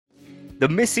The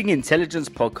Missing Intelligence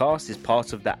podcast is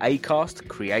part of the Acast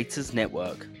Creators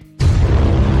Network.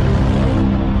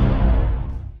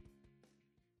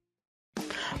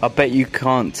 I bet you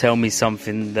can't tell me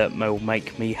something that will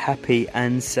make me happy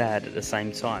and sad at the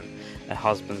same time, a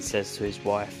husband says to his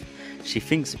wife. She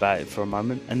thinks about it for a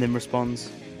moment and then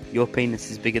responds, "Your penis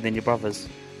is bigger than your brother's."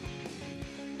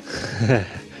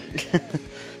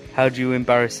 How do you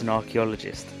embarrass an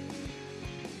archaeologist?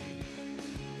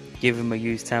 Give him a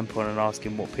used tampon and ask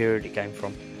him what period it came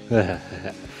from.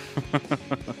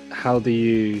 How do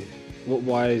you...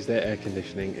 Why is there air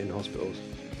conditioning in hospitals?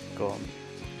 Go on.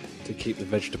 To keep the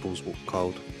vegetables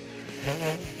cold.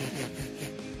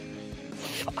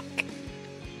 Fuck.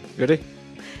 Ready?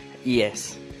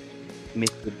 Yes.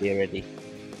 Myth would be ready.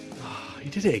 Oh, you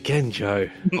did it again, Joe.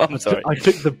 I'm sorry. I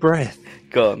took the breath.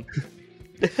 Go on.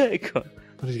 Go on.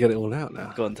 I need to get it all out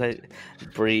now. Go on,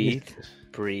 breathe.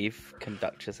 Breathe.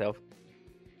 Conduct yourself.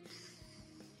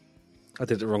 I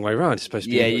did it the wrong way round. It's supposed to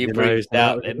be... Yeah, you breathed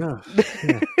out then. Yeah.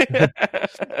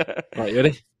 Right, you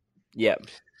ready? Yeah.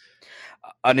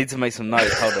 I need to make some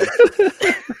notes. Hold on.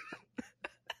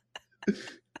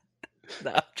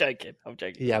 No, I'm joking.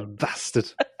 Yeah,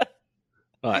 bastard.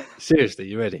 Right, seriously,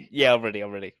 you ready? Yeah, I'm ready.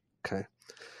 Okay.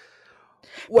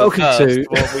 Welcome to...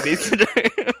 what we need to do.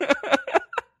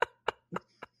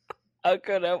 I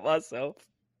couldn't help myself.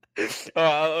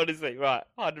 Alright, honestly, right,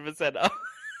 100%.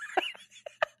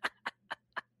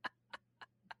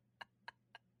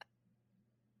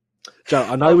 Joe,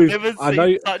 I know I've we've... never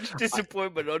seen such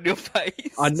disappointment on your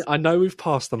face. I know we've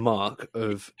passed the mark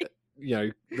of... You know,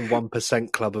 the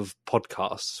 1% club of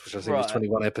podcasts, which I think was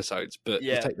 21 episodes, but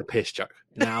you take the piss, Joe.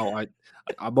 Now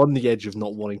I'm on the edge of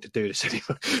not wanting to do this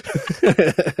anymore.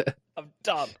 I'm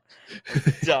done.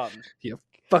 You're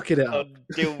fucking it up. I'll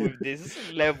deal with this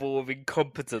level of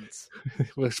incompetence.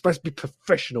 We're supposed to be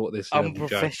professional at this level,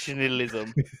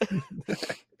 Unprofessionalism.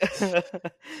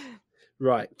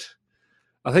 Right.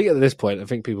 I think at this point,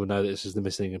 people know that this is the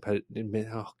missing...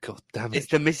 Oh, God damn it. It's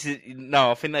the missing... No,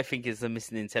 I think they think it's the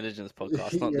Missing Intelligence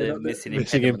podcast, not the Missing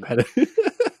Impediment. God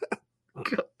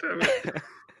damn it.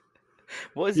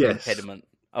 What is the impediment?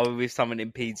 Oh, if someone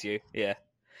impedes you. Yeah.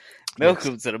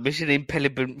 Welcome to the Mission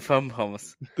Impediment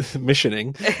Farmhouse.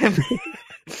 Missioning?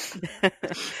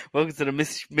 Welcome to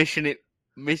the Michelin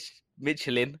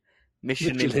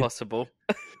Impossible.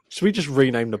 Should we just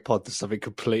rename the pod to something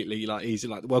completely easy,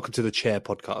 like Welcome to the Chair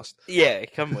podcast? Yeah,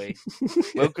 can we?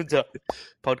 Welcome to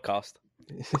podcast.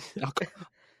 I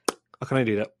can only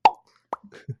do that.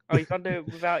 Oh, you can't do it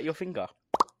without your finger.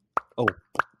 Oh,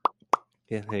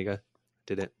 yeah, there you go.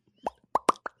 Did it.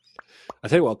 I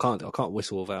tell you what, I can't do. I can't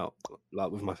whistle without,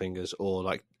 with my fingers,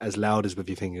 or as loud as with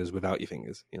your fingers without your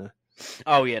fingers. You know.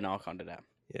 Oh yeah, no, I can't do that.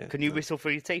 Yeah. Can you whistle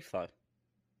through your teeth though?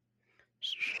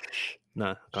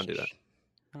 No, I can't do that.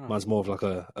 Oh. Mine's more of a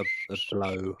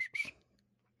blow.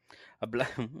 A blow.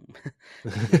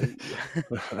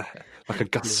 Like a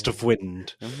gust of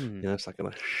wind. Mm. Yeah, it's like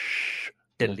a...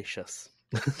 Delicious.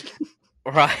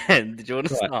 Right, did you want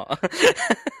to start?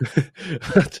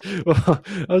 Well,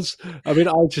 I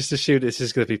just assumed this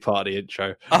is going to be part of the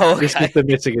intro. Oh, okay. This is the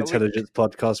Missing Intelligence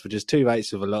podcast for just two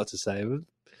mates with a lot to say. No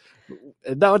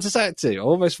one to say it to. I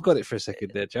almost forgot it for a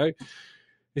second there, Joe.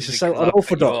 This is so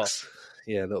unorthodox.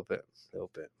 Yeah, a little bit.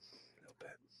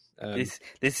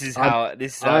 This is how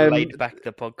laid back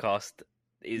the podcast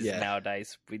is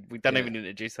nowadays. We don't even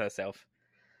introduce ourselves.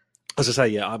 As I say,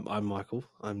 yeah, I'm Michael.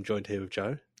 I'm joined here with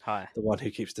Joe. Hi. The one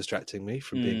who keeps distracting me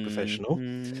from being professional.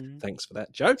 Thanks for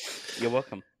that, Joe. You're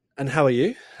welcome. And how are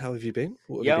you? How have you been?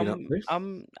 What have you been up to?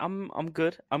 I'm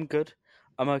good.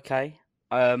 I'm okay.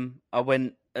 I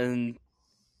went and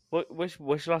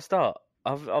where should I start?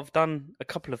 I've done a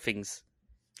couple of things.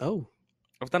 Oh.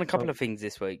 I've done a couple of things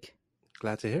this week.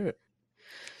 Glad to hear it.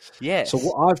 Yes. So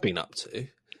what I've been up to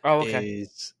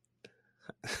is...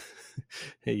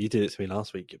 You did it to me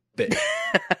last week, you bitch.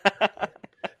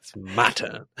 It's my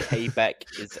turn. Payback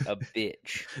is a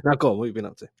bitch. Now go on, what have you been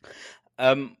up to?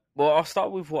 Well, I'll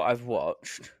start with what I've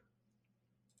watched.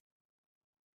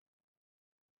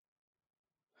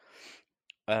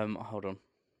 Hold on.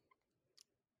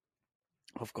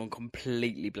 I've gone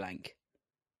completely blank.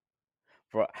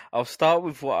 Right, I'll start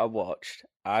with what I watched.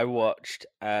 I watched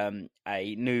a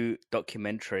new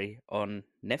documentary on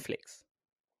Netflix.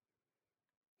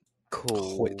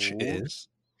 Cool. Which is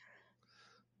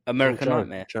American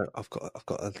Nightmare. Joe, I've got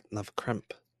another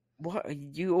cramp. What?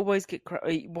 You always get cramp.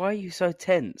 Why are you so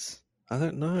tense? I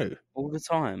don't know. All the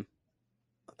time.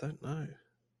 I don't know.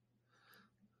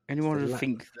 Anyone would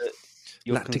think that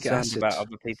you're concerned about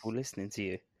other people listening to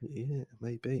you. Yeah,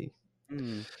 maybe.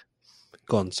 Mm.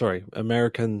 Go on, sorry.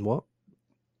 American what?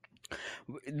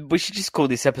 We should just call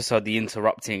this episode the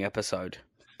interrupting episode,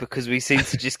 because we seem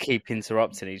to just keep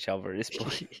interrupting each other at this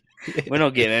point. We're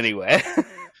not getting anywhere.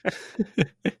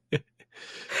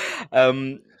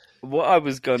 What I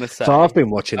was going to say... So I've been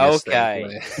watching this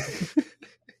thing.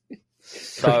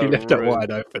 So you left it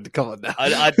wide open. Come on now.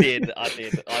 I did.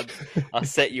 I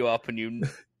set you up and you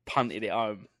punted it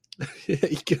home. There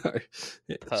you go.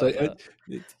 So,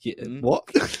 what?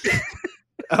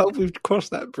 How we've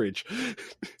crossed that bridge?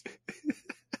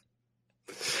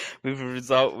 We've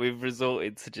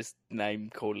resorted to just name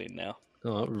calling now.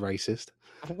 Oh, racist.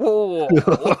 Whoa.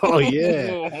 Oh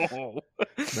yeah.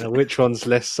 Now, which one's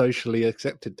less socially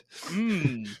accepted?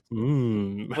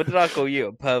 What did I call you?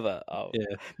 A pervert? Oh,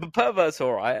 yeah. But pervert's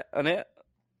all right, isn't it?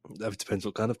 That depends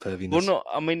what kind of perviness. Well, not.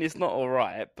 I mean, it's not all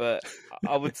right, but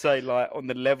I would say, like, on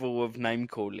the level of name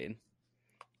calling,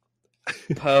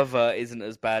 pervert isn't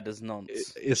as bad as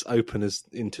nonce. It's open as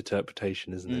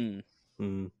interpretation, isn't it?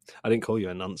 I didn't call you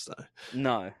a nonce, though.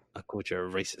 No, I called you a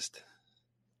racist.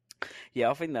 Yeah,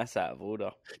 I think that's out of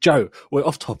order. Joe, we're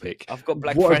off topic. I've got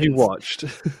black What friends. have you watched?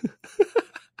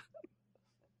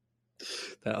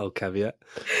 That old caveat.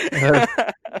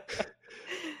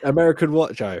 American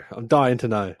what, Joe? I'm dying to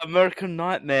know. American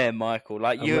Nightmare, Michael.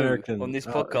 Like American. You on this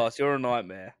podcast, you're a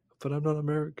nightmare. But I'm not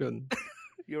American.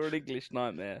 You're an English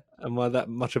nightmare. Am I that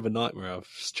much of a nightmare? I've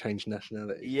just changed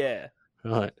nationality. Yeah.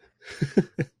 Right.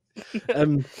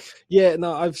 Yeah.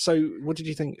 No. So, what did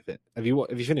you think of it? Have you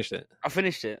finished it? I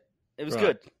finished it. It was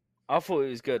good. I thought it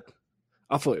was good.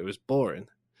 I thought it was boring.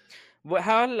 Well,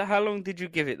 how long did you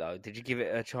give it though? Did you give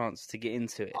it a chance to get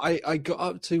into it? I got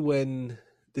up to when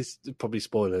this probably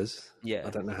spoilers. Yeah. I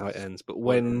don't know how it ends, but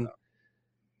when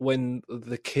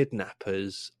the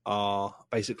kidnappers are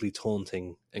basically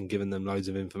taunting and giving them loads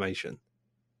of information,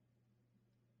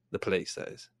 the police, that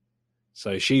is.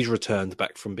 So she's returned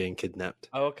back from being kidnapped.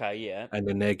 Oh, okay, yeah. And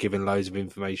then they're giving loads of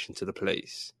information to the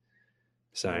police,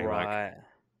 saying right. like,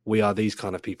 "We are these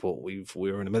kind of people.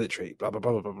 We're in the military." Blah blah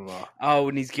blah blah blah. Oh,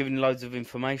 and he's giving loads of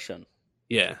information.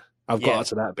 Yeah, I've got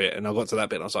to that bit, and I was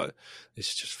like, "This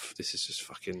is just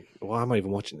fucking. Why am I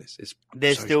even watching this?"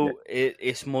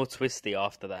 It's more twisty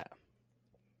after that.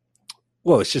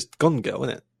 Well, it's just Gone Girl,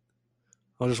 isn't it?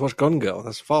 I'll just watch Gone Girl.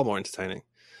 That's far more entertaining.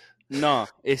 No,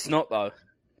 it's not though.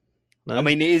 No? I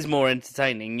mean, it is more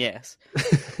entertaining, yes,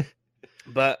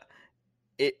 but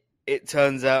it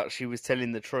turns out she was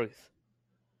telling the truth.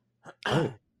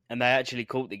 Oh. And they actually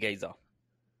caught the geezer.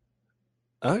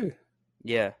 Oh.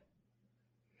 Yeah.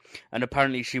 And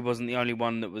apparently she wasn't the only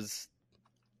one that was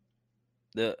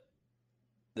a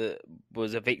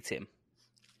victim.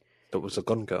 That was a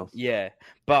Gone Girl. Yeah.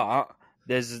 But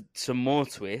there's some more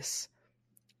twists.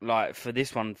 Like for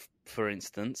this one, for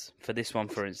instance,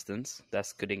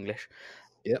 that's good English.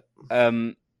 Yep.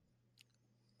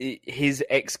 His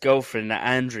ex-girlfriend,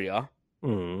 Andrea,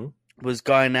 was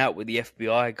going out with the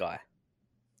FBI guy.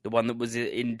 The one that was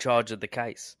in charge of the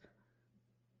case.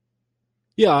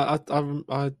 Yeah,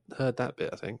 I heard that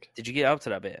bit, I think. Did you get up to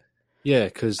that bit? Yeah,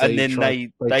 because they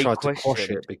tried to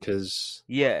quash it because...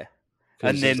 Yeah.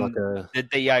 And then like the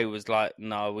DA was like,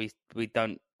 no, we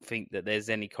don't think that there's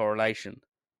any correlation.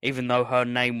 Even though her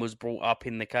name was brought up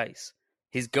in the case.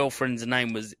 His girlfriend's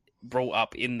name was brought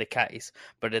up in the case,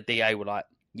 but the DA were like,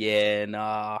 yeah,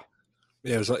 nah.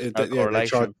 Yeah, it was like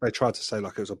they tried to say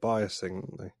like it was a bias thing,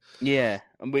 didn't they? Yeah,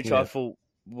 which I thought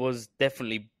was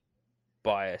definitely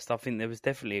biased. I think there was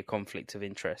definitely a conflict of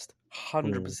interest.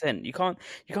 100%. You can't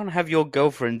have your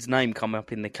girlfriend's name come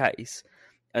up in the case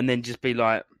and then just be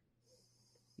like,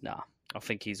 nah, I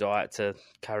think he's alright to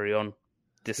carry on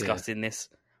discussing this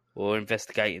or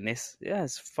investigating this. Yeah,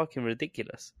 it's fucking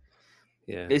ridiculous.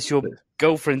 Yeah. It's your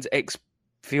girlfriend's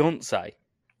ex-fiance.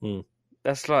 Mm.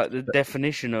 That's like the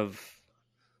definition of...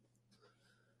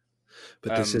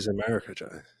 But this is America,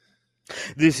 Joe.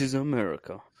 This is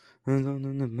America.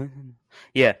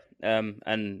 Yeah,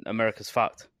 and America's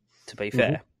fucked, to be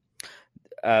fair.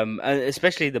 And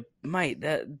especially but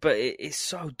it's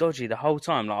so dodgy the whole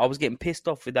time. Like I was getting pissed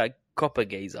off with that copper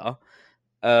geezer,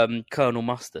 Colonel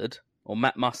Mustard, or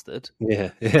Matt Mustard.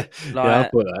 Yeah. I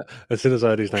thought that. As soon as I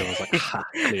heard his name, I was like, ha,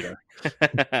 Cleaner.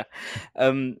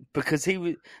 Because he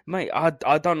was... Mate,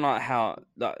 I don't like how...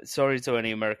 Like, sorry to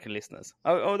any American listeners.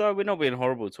 Although we're not being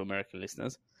horrible to American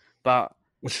listeners, but...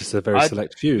 Which is a very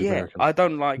select few Americans. I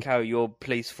don't like how your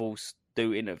police force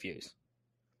do interviews.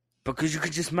 Because you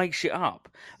can just make shit up.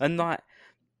 And, like,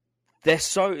 they're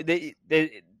so...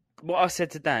 what I said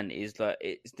to Dan is,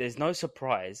 like, there's no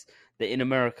surprise that in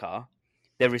America...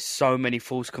 there is so many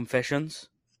false confessions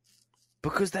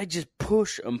because they just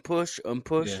push and push and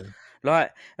push,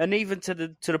 like, and even to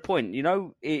the point, you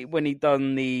know, when he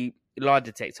done the lie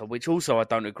detector, which also I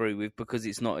don't agree with because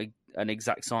it's not an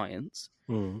exact science.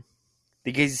 Mm.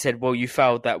 The geezer said, "Well, you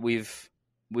failed that with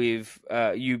you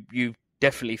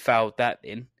definitely failed that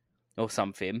then, or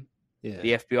something." Yeah.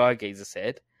 The FBI geezer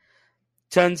said.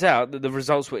 Turns out that the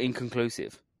results were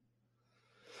inconclusive.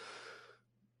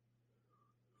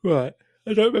 Right.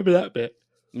 I don't remember that bit.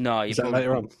 No, you Is that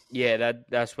later on? Yeah,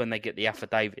 that's when they get the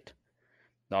affidavit.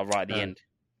 No, right at the end.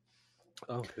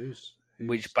 Oh,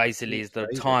 which basically is the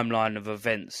timeline of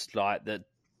events, like that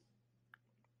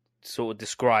sort of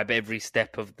describe every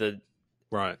step of the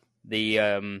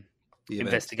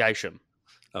investigation.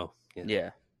 Oh, yeah.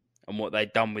 Yeah, and what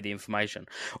they'd done with the information.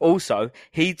 Also,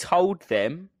 he told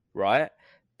them, right,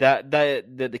 that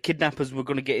the kidnappers were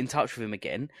going to get in touch with him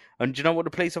again. And do you know what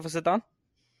the police officer done?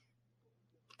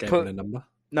 Gave him a number?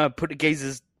 No, put the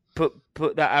geezer's put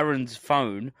that Aaron's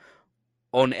phone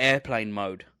on airplane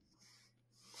mode.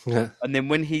 Yeah. And then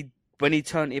when he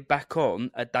turned it back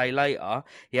on a day later,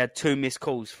 he had 2 missed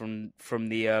calls from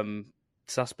the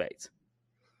suspect.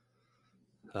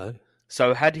 Oh.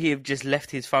 So had he have just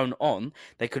left his phone on,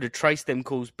 they could have traced them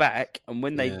calls back. And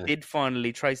when they did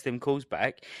finally trace them calls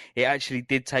back, it actually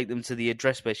did take them to the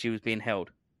address where she was being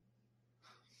held.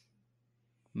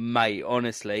 Mate,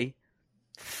 honestly,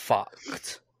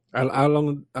 fucked. How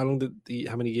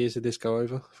many years did this go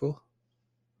over for?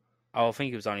 Oh, I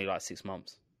think it was only like 6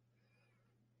 months.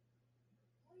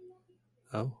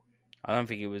 Oh. I don't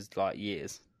think it was like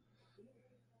years.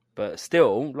 But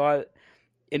still, like,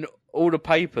 in all the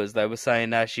papers, they were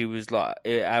saying that she was like,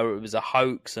 how it was a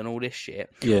hoax and all this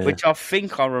shit. Yeah. Which I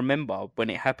think I remember when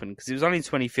it happened, because it was only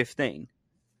 2015.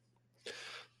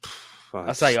 Right.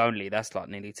 I say only, that's like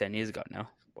nearly 10 years ago now.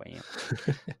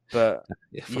 But,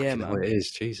 yeah, man. It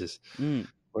is, Jesus.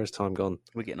 Where's time gone?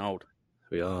 We're getting old.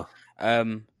 We are.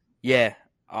 Yeah.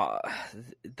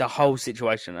 The whole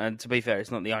situation, and to be fair,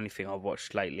 it's not the only thing I've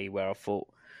watched lately where I thought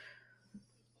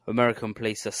American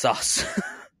police are sus.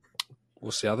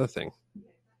 What's the other thing?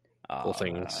 Or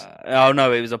things? Oh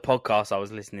no, it was a podcast I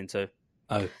was listening to.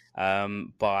 Oh.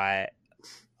 By,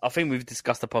 I think we've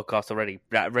discussed the podcast already.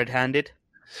 Red Handed.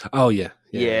 Oh yeah.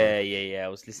 I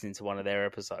was listening to one of their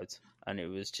episodes, and it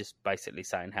was just basically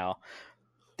saying how,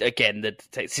 again, the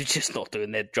detectives just not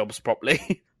doing their jobs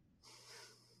properly.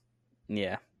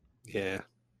 Yeah.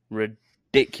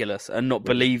 Ridiculous, and not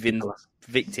believing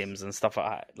victims and stuff like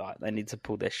that. Like, they need to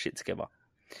pull their shit together.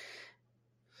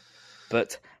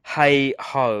 But hey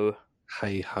ho,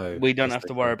 we don't have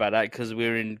to worry about that because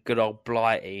we're in good old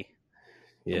Blighty.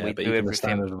 Yeah, we but do even the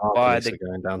standard of our police are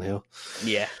going downhill.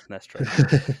 Yeah, that's true.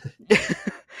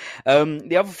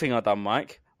 The other thing I done,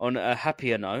 Mike, on a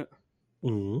happier note,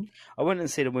 I went and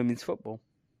see the women's football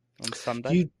on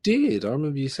Sunday. You did? I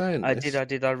remember you saying this. I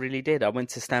did. I really did. I went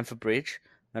to Stamford Bridge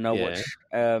and I watched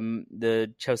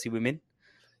the Chelsea women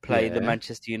play the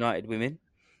Manchester United women.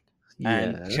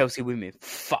 And Chelsea women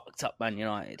fucked up Man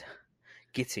United.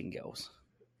 Getting girls.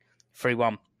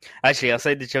 3-1. Actually, I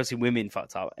say the Chelsea women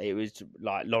fucked up. It was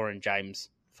like Lauren James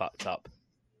fucked up.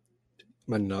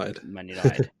 Man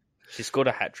United. She scored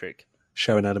a hat-trick.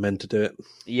 Showing how the men to do it.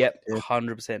 Yep,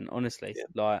 100%. Honestly. Yeah.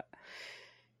 Like,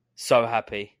 so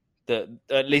happy that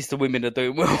at least the women are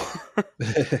doing well.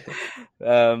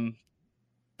 But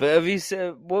have you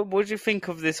said, what do you think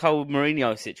of this whole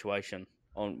Mourinho situation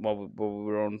while we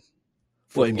were on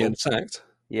football? What, him getting sacked?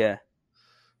 Yeah.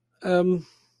 I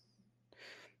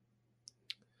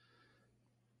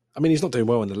mean, he's not doing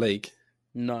well in the league.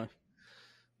 No.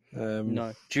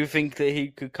 No. Do you think that he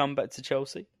could come back to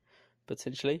Chelsea,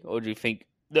 potentially? Or do you think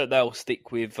that they'll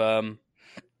stick with Poch?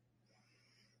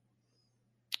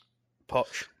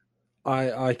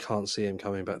 I can't see him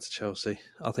coming back to Chelsea.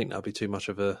 I think that'll be too much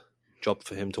of a job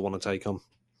for him to want to take on.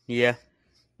 Yeah.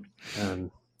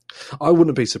 I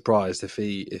wouldn't be surprised if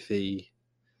he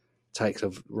takes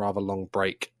a rather long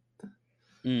break.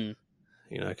 You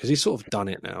know, because he's sort of done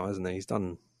it now, hasn't he? He's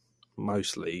done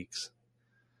most leagues.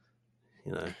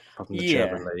 You know, apart from the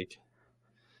German league.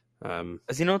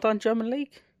 Has he not done German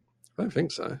league? I don't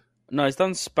think so. No, he's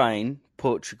done Spain,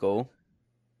 Portugal,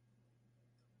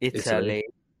 Italy.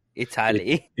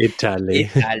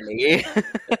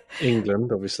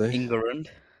 England, obviously. England.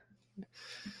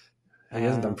 He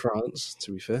hasn't done France,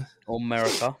 to be fair. Or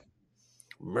America.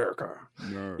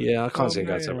 Yeah, I can't see him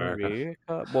going to America.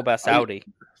 What about Saudi?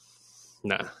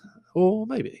 Nah. Or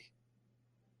maybe.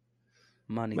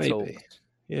 Money maybe. Talks.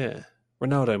 Yeah.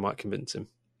 Ronaldo might convince him.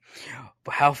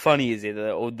 But how funny is it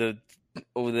that all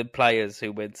the players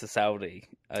who went to Saudi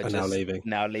are now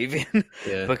leaving?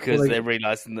 Yeah. Because they're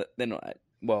realising that they're not...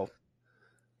 Well,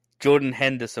 Jordan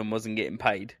Henderson wasn't getting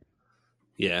paid.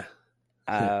 Yeah.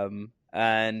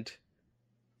 And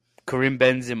Karim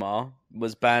Benzema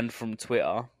was banned from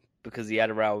Twitter because he had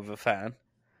a row with a fan.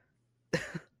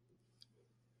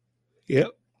 Yep.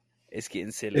 It's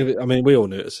getting silly. I mean, we all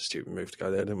knew it was a stupid move to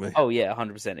go there, didn't we? Oh, yeah,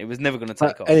 100%. It was never going to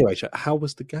take off. Anyway, how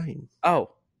was the game? Oh,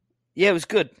 yeah, it was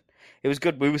good. It was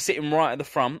good. We were sitting right at the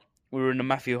front. We were in the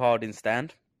Matthew Harding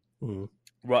stand,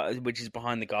 right, which is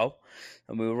behind the goal.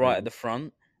 And we were right at the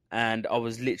front. And I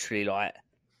was literally like,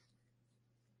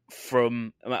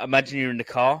 imagine you're in the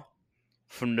car,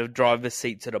 from the driver's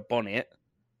seat to the bonnet,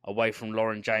 away from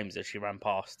Lauren James as she ran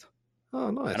past. Oh,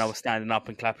 nice. And I was standing up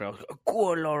and clapping. I was like,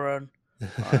 go on, Lauren.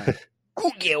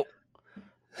 Good girl.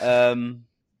 So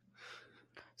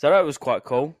that was quite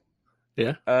cool.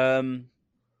 Yeah. The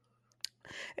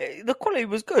quality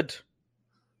was good.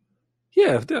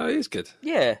 Yeah, it is good.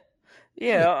 Yeah.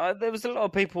 There was a lot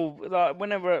of people, like,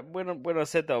 when I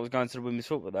said that I was going to the women's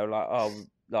football, they were like, oh,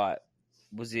 like,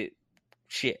 was it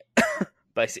shit?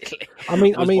 Basically. I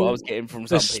mean, what I was getting from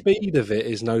some the speed of it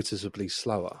is noticeably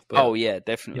slower. But, oh, yeah,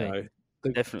 definitely. You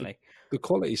know, definitely. The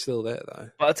quality's still there, though.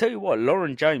 But I'll tell you what,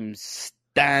 Lauren James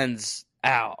stands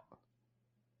out.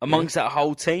 Amongst that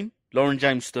whole team, Lauren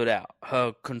James stood out.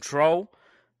 Her control,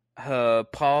 her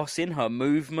passing, her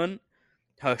movement,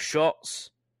 her shots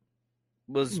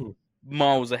was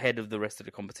miles ahead of the rest of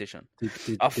the competition. Did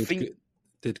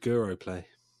Guro play?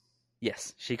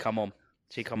 Yes, she come on.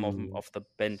 She come off the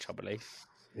bench, I believe.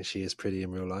 Is she as pretty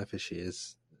in real life as she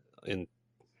is in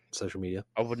social media?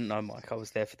 I wouldn't know, Mike. I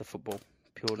was there for the football,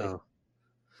 purely. Oh.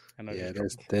 Yeah,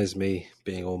 there's me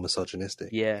being all misogynistic.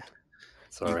 Yeah.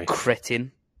 Sorry. You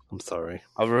cretin. I'm sorry.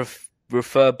 I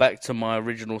refer back to my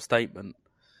original statement.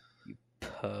 You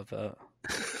pervert.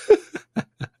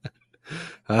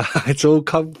 It's all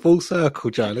come full circle,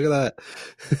 Joe. Look at that.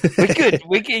 We're good.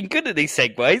 We're getting good at these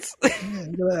segues. Look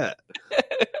at that.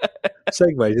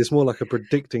 Segues. It's more like a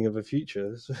predicting of a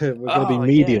future. We're going to be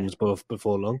mediums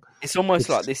before long. It's almost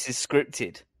like this is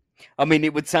scripted. I mean,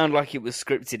 it would sound like it was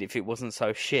scripted if it wasn't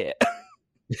so shit.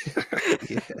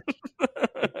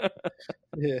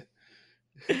 Yeah.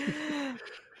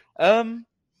 I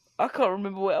can't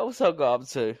remember what else I got up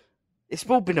to. It's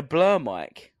all been a blur,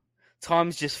 Mike.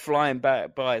 Time's just flying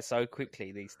by so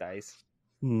quickly these days.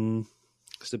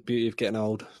 It's the beauty of getting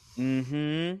old.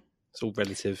 Mm-hmm. It's all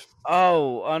relative.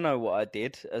 Oh, I know what I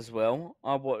did as well.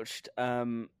 I watched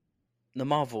the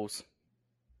Marvels.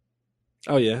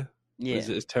 Oh, yeah? Yeah. Is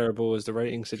it as terrible as the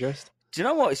ratings suggest? Do you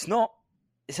know what? It's not.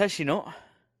 It's actually not.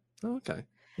 Oh, okay.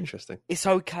 Interesting. It's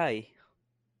okay.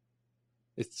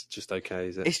 It's just okay,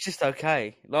 is it? It's just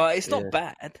okay. Like, it's not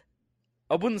bad.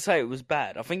 I wouldn't say it was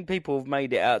bad. I think people have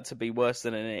made it out to be worse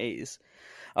than it is.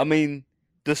 I mean,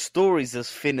 the story's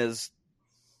as thin as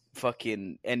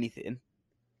fucking anything.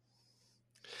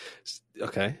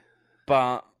 Okay.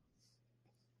 But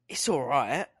it's all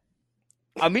right.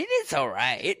 I mean, it's all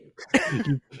right.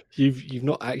 You've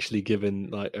not actually given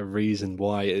like a reason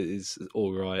why it is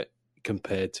all right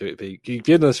compared to it being. You've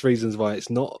given us reasons why it's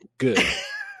not good,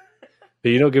 but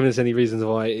you're not giving us any reasons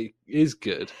why it is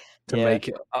good to make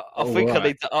it. I think I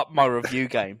need to up my review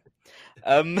game.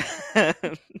 So,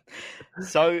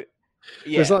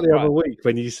 yeah, it's like the other week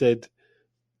when you said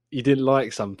you didn't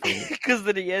like something because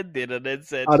then he ended and then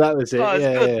said, "Oh, that was it."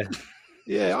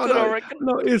 Yeah. I reckon.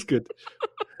 No, it is good.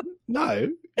 No,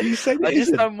 you said I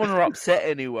just don't want to upset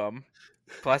anyone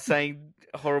by saying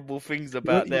horrible things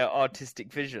about their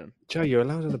artistic vision. Joe, you're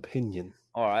allowed an opinion.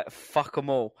 All right, fuck them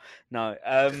all. No,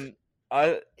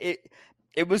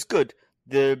 it was good.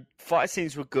 The fight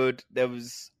scenes were good. There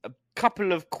was a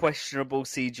couple of questionable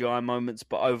CGI moments,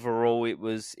 but overall it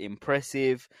was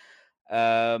impressive.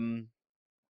 The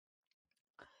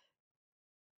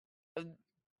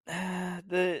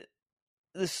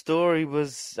story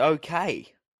was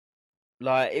okay.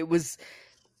 Like,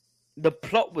 the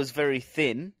plot was very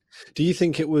thin. Do you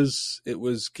think it was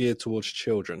geared towards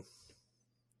children?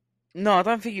 No, I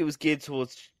don't think it was geared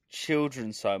towards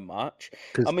children so much.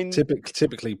 I mean,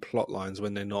 typically plot lines,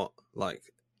 when they're not like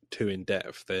too in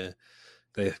depth, they've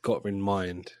got in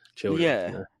mind children.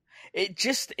 Yeah, you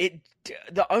know?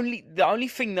 The only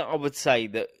thing that I would say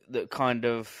that kind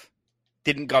of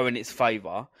didn't go in its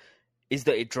favor is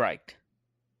that it dragged.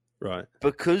 Right.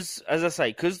 Because, as I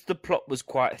say, because the plot was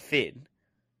quite thin,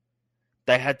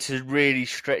 they had to really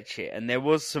stretch it, and there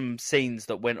was some scenes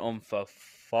that went on for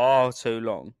far too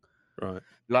long. Right.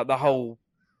 Like the whole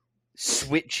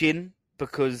switching,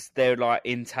 because they're like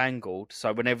entangled,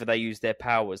 so whenever they use their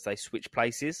powers, they switch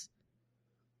places.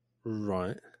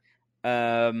 Right.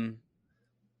 And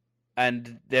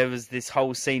there was this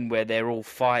whole scene where they're all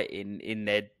fighting in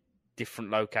their different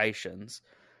locations.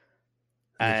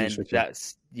 And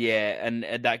that's and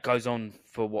that goes on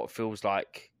for what feels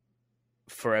like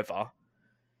forever.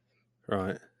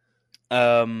 Right.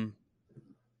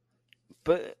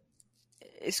 But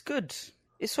it's good.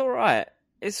 It's all right.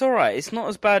 It's all right. It's not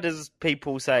as bad as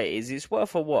people say it is. It's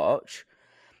worth a watch.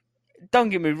 Don't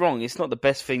get me wrong. It's not the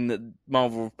best thing that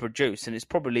Marvel have produced, and it's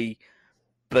probably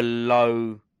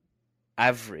below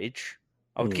average.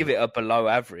 I would give it a below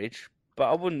average,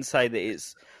 but I wouldn't say that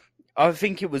it's... I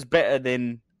think it was better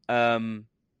than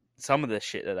some of the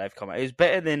shit that they've come out. It was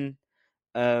better than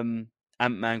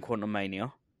Ant-Man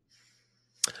Quantumania.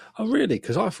 Oh, really?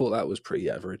 Because I thought that was pretty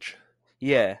average.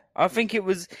 Yeah, I think it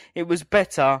was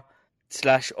better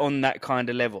 / on that kind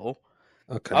of level.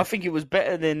 Okay. I think it was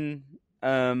better than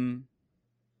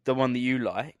the one that you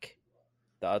like,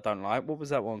 that I don't like. What was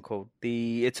that one called?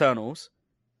 The Eternals.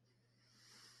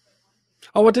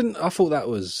 Oh, I didn't. I thought that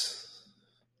was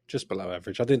just below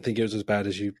average. I didn't think it was as bad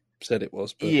as you said it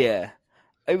was. But... Yeah,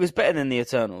 it was better than the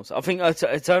Eternals. I think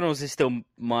Eternals is still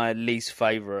my least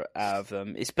favourite out of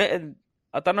them. It's better.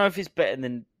 I don't know if it's better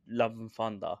than Love and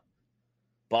Thunder,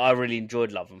 but I really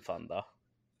enjoyed Love and Thunder.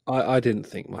 I didn't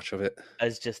think much of it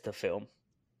as just a film.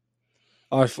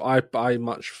 I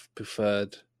much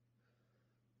preferred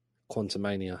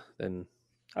Quantumania than.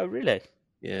 Oh, really?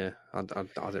 Yeah, I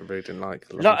didn't like.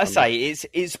 Like I say,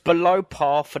 it's below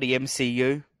par for the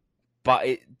MCU, but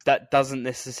that doesn't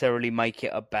necessarily make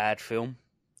it a bad film.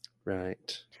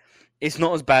 Right. It's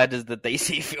not as bad as the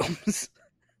DC films.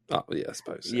 Oh yeah, I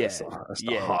suppose. Yeah, that's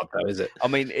not hard though, is it? I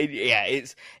mean,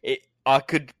 I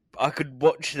could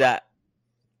watch that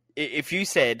if you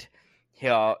said,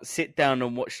 "Here, sit down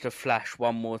and watch The Flash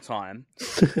one more time,"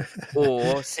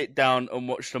 or sit down and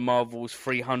watch the Marvels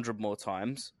 300 more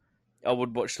times. I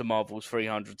would watch the Marvels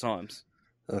 300 times.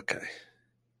 Okay.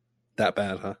 That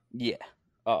bad, huh? Yeah.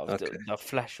 Oh, okay. The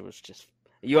Flash was just...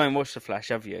 You ain't watched The Flash,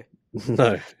 have you?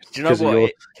 No. Do you know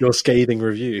what? Your scathing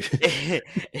review.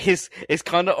 It's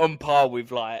kind of on par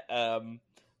with, like,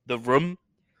 The Room.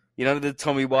 You know, the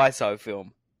Tommy Wiseau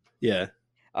film? Yeah.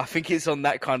 I think it's on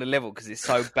that kind of level because it's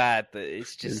so bad that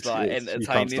it's just,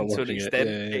 entertaining to an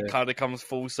extent. Yeah. It kind of comes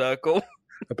full circle.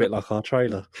 A bit like our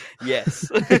trailer. Yes.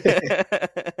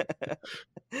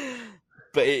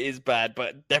 But it is bad.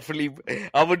 But definitely,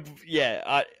 I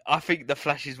think The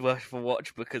Flash is worth a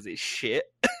watch because it's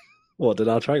shit. What, did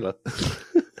our trailer?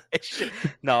 It's shit.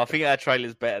 No, I think our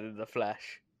trailer's better than The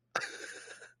Flash.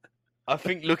 I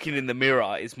think looking in the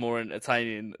mirror is more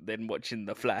entertaining than watching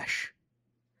The Flash.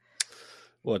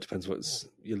 Well, it depends what's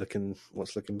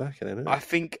looking back at it. I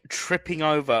think tripping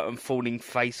over and falling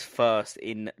face first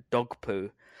in dog poo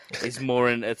is more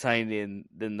entertaining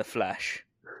than The Flash.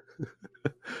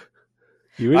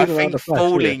 I think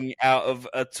falling out of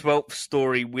a 12th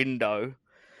story window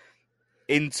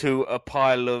into a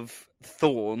pile of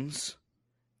thorns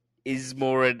is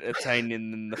more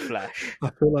entertaining than The Flash. I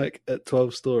feel like at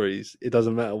 12 stories, it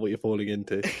doesn't matter what you're falling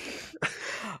into.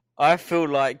 I feel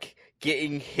like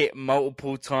getting hit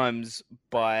multiple times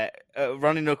by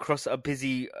running across a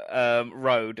busy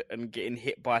road and getting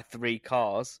hit by 3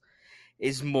 cars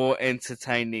is more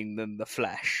entertaining than The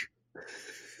Flash.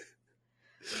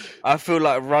 I feel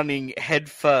like running head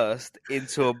first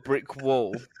into a brick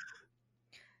wall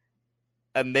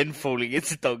and then falling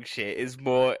into dog shit is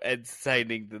more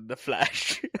entertaining than The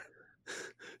Flash.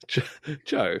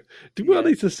 Joe, do I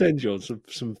need to send you on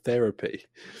some therapy?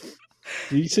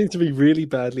 You seem to be really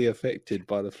badly affected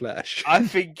by The Flash. I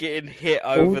think getting hit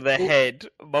over the head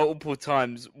multiple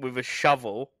times with a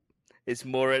shovel is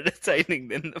more entertaining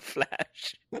than The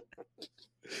Flash.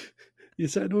 You're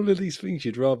saying all of these things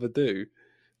you'd rather do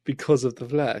because of The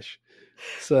Flash.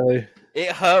 So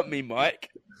it hurt me, Mike.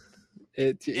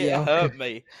 It yeah. hurt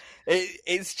me.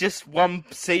 It's just one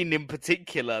scene in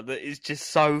particular that is just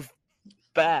so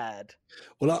bad.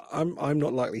 Well, I'm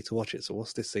not likely to watch it. So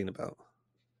what's this scene about?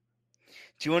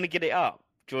 Do you want to get it up?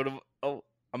 Do you want to? Oh,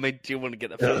 I mean, do you want to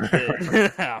get the?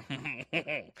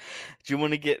 Do you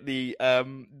want to get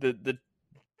the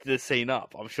scene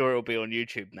up? I'm sure it'll be on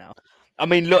YouTube now. I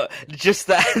mean, look, just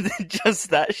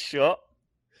that shot.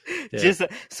 Yeah.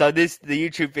 So the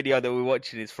YouTube video that we're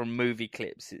watching is from Movie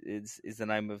Clips. Is the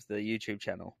name of the YouTube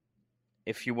channel.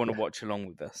 If you want to watch along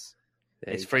with us,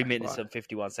 it's 3 minutes and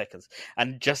 51 seconds,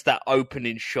 and just that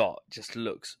opening shot just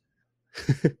looks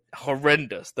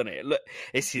horrendous, doesn't it? Look,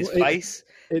 it's his face.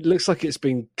 It looks like it's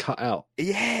been cut out.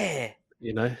 Yeah,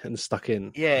 and stuck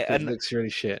in. Yeah, and it looks really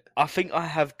shit. I think I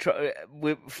have.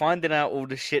 We're finding out all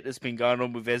the shit that's been going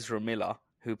on with Ezra Miller,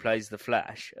 who plays the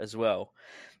Flash as well.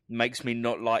 Makes me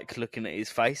not like looking at his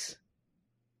face.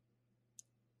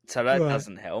 So that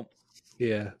doesn't help.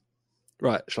 Yeah.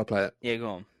 Right, shall I play it? Yeah, go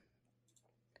on.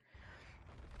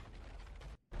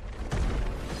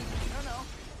 No.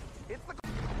 It's the...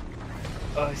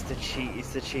 Oh, it's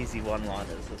the cheesy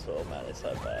one-liners as well, man. It's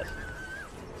so bad.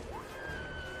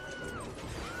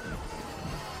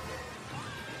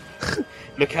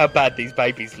 Look how bad these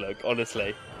babies look,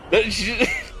 honestly.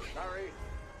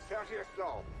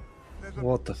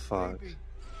 What the fuck?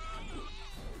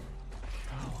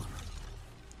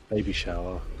 Baby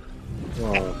shower.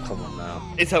 Oh, come on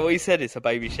now. Is that what you said? It's a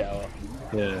baby shower.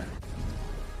 Yeah.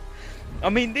 I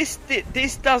mean, this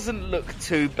doesn't look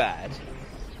too bad.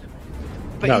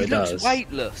 But no, he it looks does.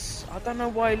 weightless. I don't know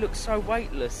why he looks so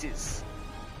weightless. It's...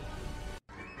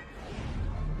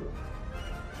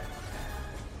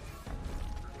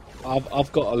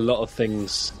 I've got a lot of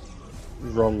things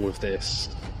wrong with this.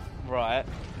 Right.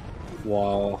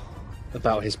 While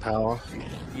about his power.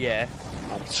 Yeah.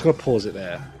 I'm just gonna pause it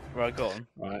there. Right, go on.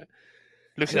 Right.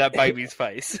 Look at that baby's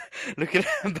face. Look at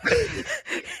that.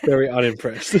 Very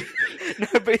unimpressed. No,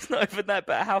 but it's not even that.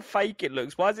 But how fake it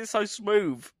looks. Why is it so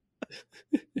smooth?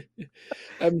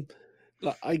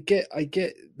 Like I get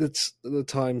that the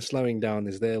time slowing down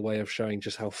is their way of showing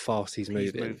just how fast he's moving.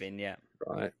 He's moving, yeah.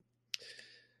 Right.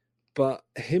 But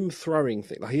him throwing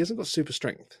things, like he hasn't got super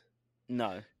strength.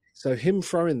 No. So him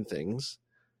throwing things,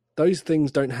 those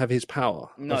things don't have his power.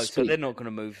 No, so they're not going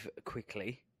to move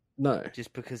quickly. No.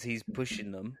 Just because he's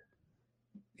pushing them.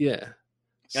 Yeah.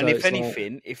 And if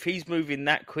anything, if he's moving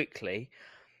that quickly,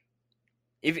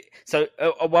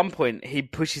 at one point he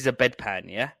pushes a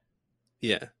bedpan, yeah?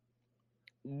 Yeah.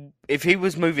 If he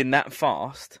was moving that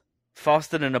fast,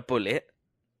 faster than a bullet,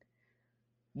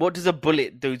 what does a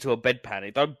bullet do to a bedpan?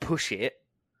 It don't push it,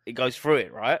 it goes through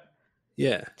it, right?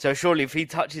 Yeah. So surely if he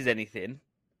touches anything,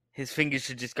 his fingers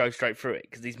should just go straight through it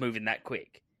because he's moving that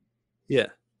quick. Yeah.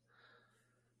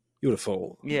 You would have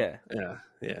thought. Yeah. Yeah.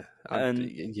 Yeah.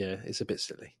 Yeah, it's a bit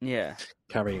silly. Yeah.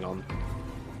 Carrying on.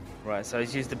 Right, so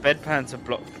he's used the bedpan to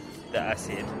block the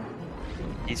acid.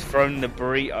 He's thrown the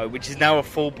burrito, which is now a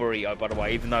full burrito, by the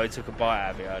way, even though he took a bite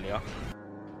out of it earlier.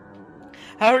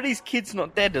 How are these kids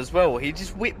not dead as well? He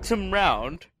just whipped them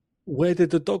round. Where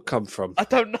did the dog come from? I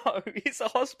don't know. It's a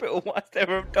hospital. Why is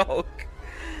there a dog?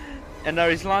 And now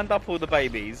he's lined up all the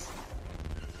babies,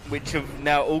 which have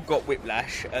now all got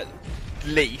whiplash, at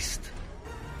least.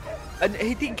 And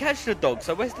he didn't catch the dog,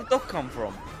 so where's the dog come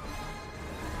from?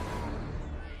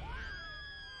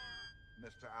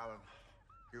 Mr. Allen,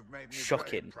 you've made me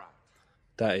shocking. Very proud.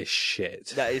 That is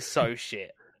shit. That is so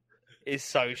shit. It's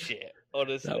so shit,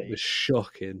 honestly. That was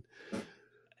shocking.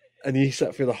 And you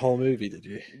sat through the whole movie, did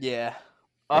you? Yeah.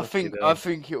 I think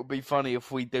it would be funny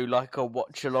if we do like a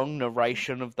watch-along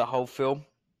narration of the whole film.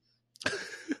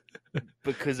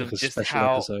 Because of just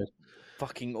how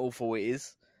fucking awful it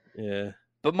is. Yeah.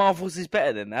 But Marvel's is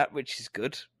better than that, which is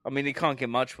good. I mean, it can't get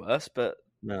much worse, but...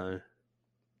 No.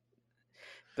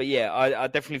 But yeah, I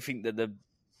definitely think that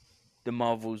the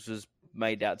Marvels was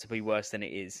made out to be worse than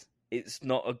it is. It's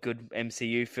not a good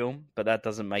MCU film, but that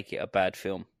doesn't make it a bad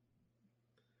film.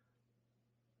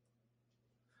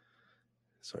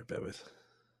 Sorry, bear with.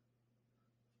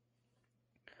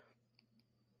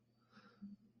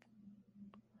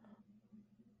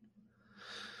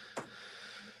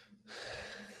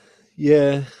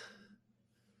 Yeah.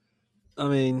 I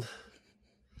mean,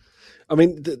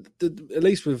 at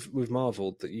least with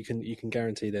Marvel, that you can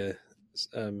guarantee their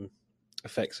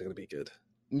effects are going to be good.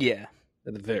 Yeah,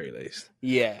 at the very least.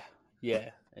 Yeah,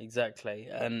 exactly.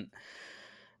 And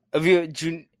have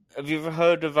you ever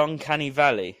heard of Uncanny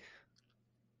Valley?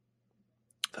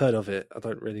 Heard of it. I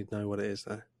don't really know what it is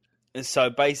though. And so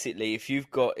basically, if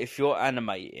you're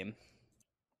animating,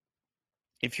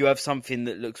 if you have something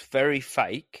that looks very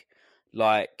fake,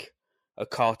 like a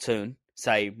cartoon,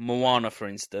 say Moana for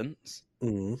instance,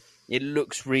 it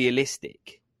looks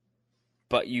realistic,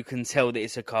 but you can tell that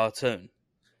it's a cartoon.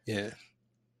 Yeah.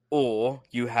 Or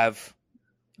you have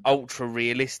ultra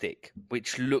realistic,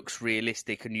 which looks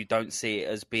realistic and you don't see it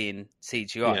as being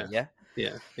CGI, yeah?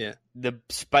 Yeah. The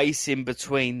space in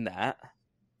between that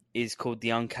is called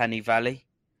the Uncanny Valley,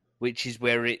 which is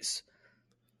where it's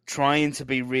trying to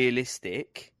be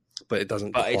realistic, but it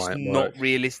doesn't. But it's work. not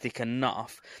realistic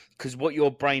enough, because what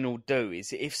your brain will do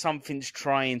is, if something's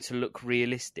trying to look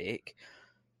realistic,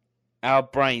 our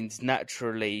brains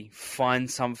naturally find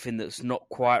something that's not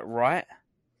quite right.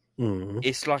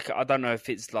 It's like, I don't know if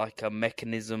it's like a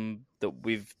mechanism that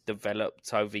we've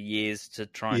developed over years to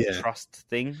try and trust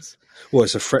things. Well,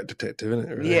 it's a threat detective,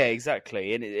 isn't it? Really? Yeah,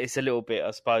 exactly. And it's a little bit, I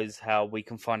suppose, how we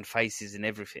can find faces in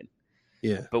everything.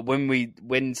 Yeah. But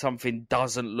when something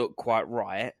doesn't look quite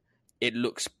right, it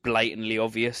looks blatantly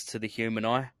obvious to the human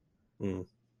eye.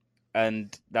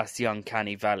 And that's the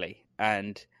Uncanny Valley.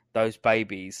 And those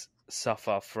babies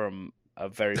suffer from a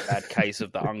very bad case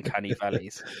of the Uncanny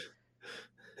Valleys.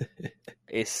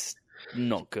 It's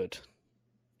not good.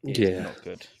 It's not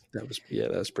good. That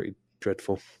was pretty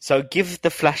dreadful. So give the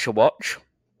Flash a watch.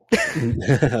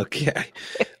 Okay.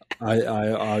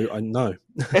 I know.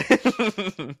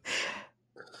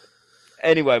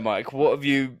 Anyway, Mike,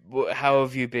 how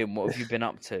have you been? What have you been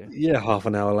up to? Yeah, half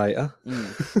an hour later.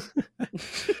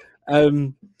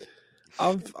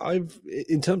 I've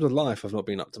in terms of life, I've not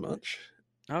been up to much.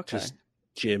 Okay. Just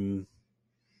gym.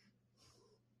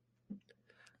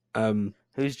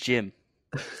 Who's Jim?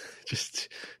 Just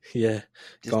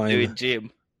doing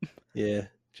gym. Yeah,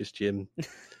 just gym.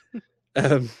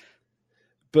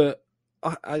 But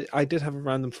I did have a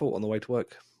random thought on the way to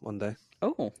work one day.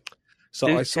 Oh,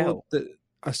 so I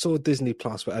saw Disney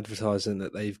Plus were advertising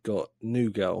that they've got New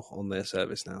Girl on their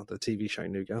service now, the TV show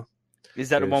New Girl. Is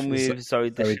that the one with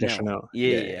Zooey Deschanel?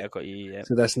 Yeah, I got you. Yeah.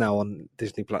 So that's now on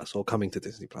Disney Plus or coming to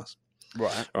Disney Plus.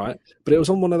 Right. But it was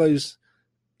on one of those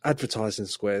advertising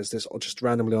squares that's just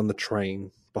randomly on the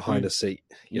train behind a seat.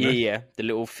 You know? Yeah, the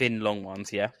little thin, long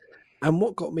ones. Yeah. And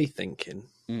what got me thinking,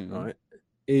 right,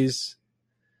 is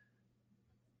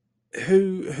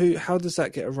how does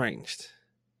that get arranged?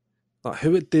 Like,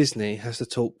 who at Disney has to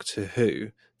talk to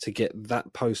who to get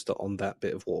that poster on that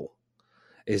bit of wall?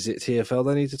 Is it TFL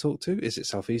they need to talk to? Is it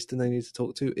Southeastern they need to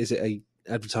talk to? Is it a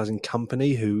advertising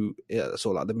company who sort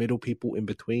of like the middle people in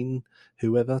between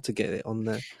whoever to get it on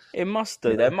there? It must do.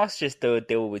 Yeah. They must just do a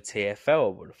deal with TFL,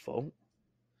 I would have thought.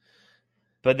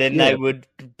 But then they would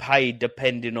pay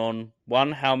depending on,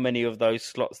 one, how many of those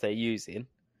slots they're using.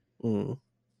 I'm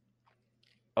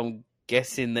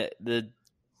guessing that the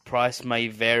price may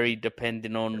vary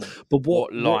depending on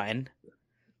what line.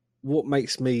 What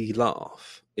makes me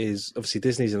laugh is, obviously,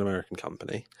 Disney's an American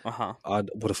company. Uh-huh. I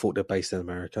would have thought they're based in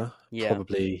America. Yeah.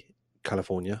 Probably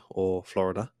California or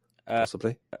Florida,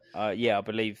 possibly. Yeah, I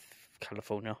believe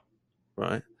California.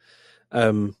 Right.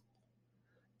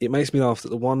 It makes me laugh that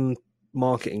the one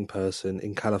marketing person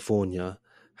in California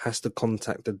has to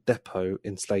contact the depot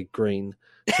in Slade Green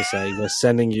to say, we're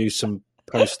sending you some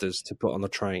posters to put on the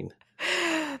train.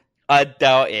 I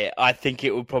doubt it. I think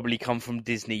it will probably come from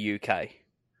Disney UK.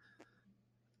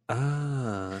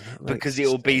 Because it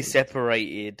will be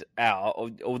separated out.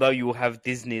 Although you will have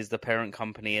Disney as the parent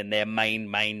company and their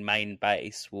main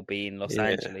base will be in Los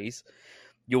Angeles,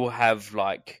 you'll have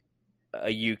like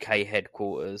a UK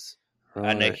headquarters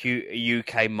and a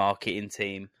UK marketing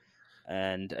team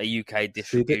and a UK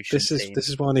distribution team. This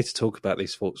is why I need to talk about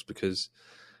these thoughts, because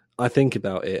I think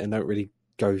about it and don't really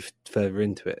go further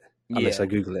into it unless I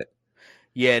Google it.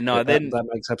 Yeah, no, that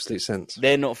makes absolute sense.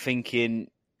 They're not thinking,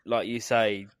 like you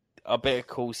say, I better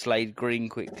call Slade Green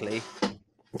quickly.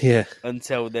 Yeah. And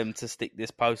tell them to stick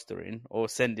this poster in, or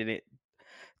sending it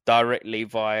directly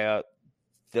via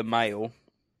the mail.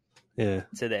 Yeah.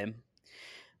 To them.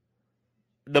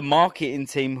 The marketing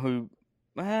team, who,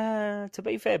 to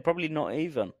be fair, probably not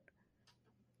even.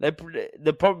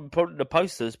 The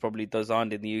posters probably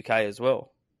designed in the UK as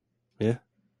well. Yeah.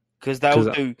 Because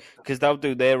they'll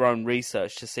do their own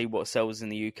research to see what sells in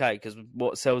the UK. Because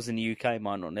what sells in the UK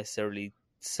might not necessarily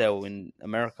sell in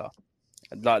America.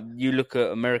 Like, you look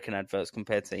at American adverts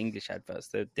compared to English adverts,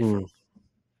 they're different.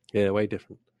 Yeah, way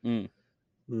different.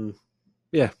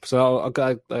 Yeah, so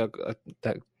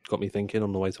that got me thinking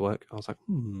on the way to work. I was like,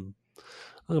 I'm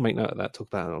going to make note of that, talk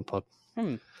about it on pod.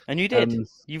 And you did.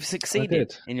 You've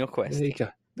succeeded in your quest. There you go.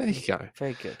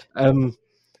 Very good.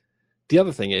 The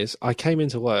other thing is, I came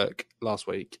into work last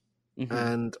week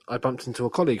and I bumped into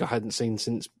a colleague I hadn't seen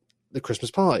since the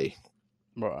Christmas party.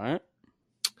 Right.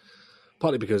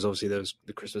 Partly because obviously there was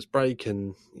the Christmas break,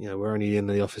 and we're only in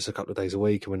the office a couple of days a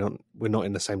week, and we're not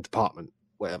in the same department,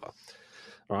 whatever.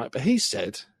 All right, but he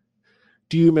said,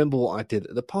 "Do you remember what I did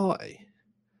at the party?"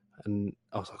 And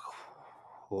I was like,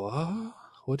 "What?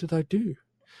 What did I do?" And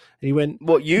he went,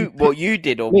 "What you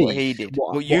did, or what he did?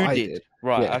 What you did?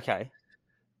 Right? Yeah. Okay."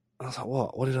 And I was like,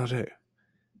 "What? What did I do?"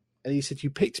 And he said,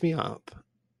 "You picked me up,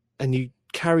 and you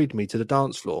carried me to the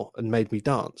dance floor and made me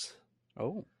dance."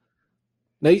 Oh.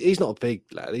 No, he's not a big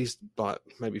lad. He's like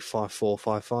maybe 5'4",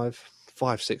 5'5",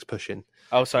 5'6" pushing.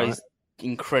 Oh, so he's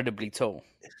incredibly tall.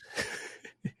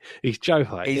 He's Joe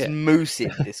height. He's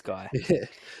moosey, this guy. Yeah.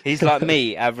 He's like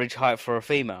me, average height for a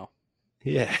female.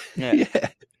 Yeah.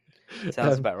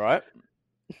 Sounds about right.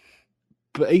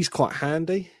 But he's quite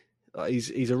handy.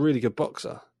 He's a really good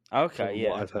boxer. Okay,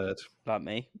 yeah. What I've heard. Like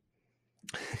me.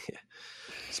 Yeah.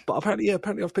 But apparently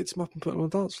I've picked him up and put him on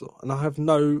the dance floor, and I have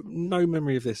no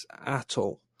memory of this at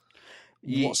all,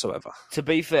 whatsoever. To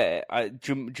be fair,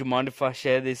 do you mind if I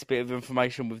share this bit of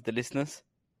information with the listeners?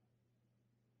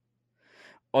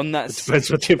 On that, It depends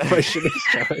what the information is,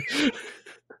 Joe.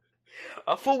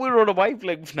 I thought we were on a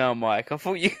wavelength now, Mike. I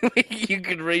thought you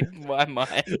could read my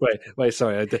mind. Wait,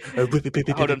 sorry.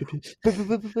 Hold on.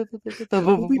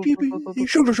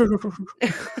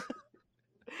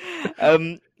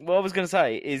 What I was going to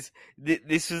say is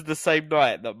this was the same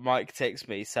night that Mike texted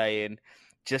me saying,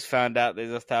 "Just found out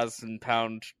there's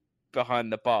 £1,000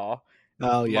 behind the bar.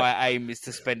 Oh yeah. My aim is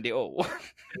to spend it all."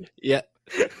 Yep.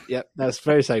 That's the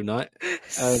very same night.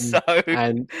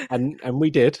 And we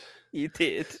did. You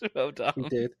did. Well done. We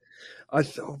did. I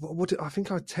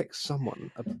think I text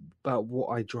someone about what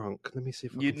I drank. Let me see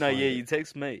if I can find it. You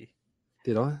text me.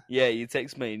 Did I? Yeah, you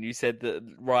text me and you said that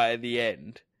right at the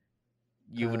end,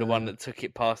 you were the one that took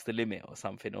it past the limit or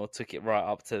something, or took it right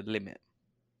up to the limit.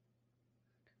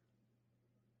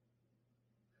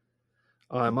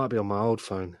 Oh, it might be on my old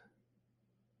phone.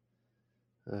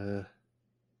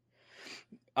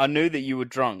 I knew that you were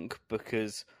drunk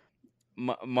because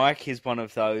Mike is one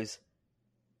of those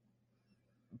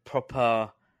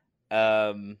proper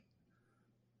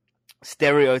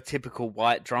stereotypical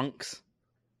white drunks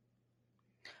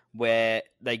where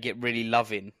they get really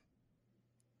loving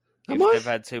if they've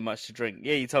had too much to drink.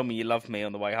 Yeah, you told me you loved me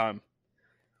on the way home.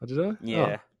 Oh, did I?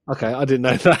 Yeah. Oh, okay, I didn't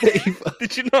know that either.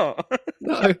 Did you not?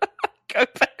 No. Go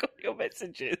back on your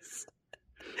messages.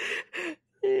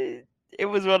 It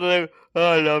was one of them,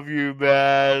 I love you,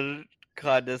 man,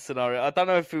 kind of scenario. I don't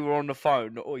know if we were on the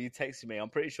phone or you texted me. I'm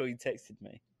pretty sure you texted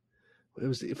me. It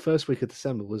was the first week of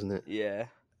December, wasn't it? Yeah.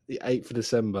 The 8th of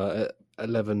December at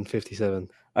 11:57.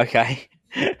 Okay.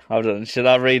 Hold on. Should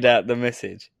I read out the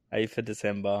message? 8th of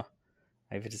December.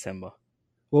 8th of December.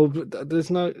 Well, there's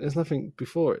nothing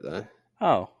before it, though.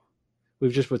 Oh.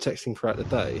 We've just were texting throughout the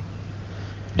day.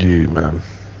 You, man.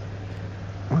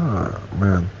 Oh,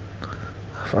 man.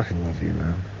 I fucking love you,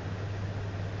 man.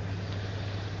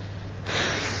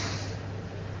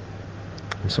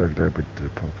 I'm so glad we did a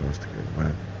podcast together,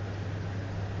 man.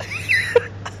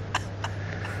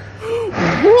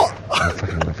 What? I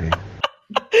fucking love you.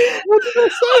 What did I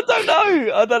say?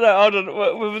 I don't know. Hold on.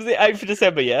 What, was it 8th of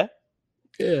December, yeah?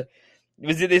 Yeah.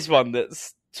 Was it this one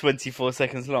that's 24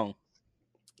 seconds long?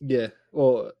 Yeah.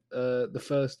 Well, the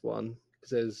first one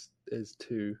says is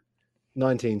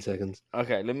 19 seconds.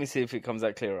 Okay, let me see if it comes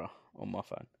out clearer on my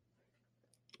phone.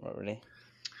 Right, ready?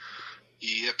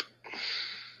 Yep.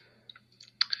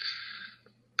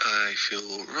 I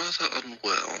feel rather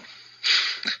unwell.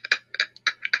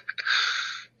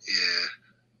 Yeah.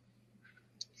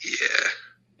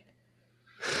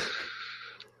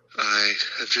 I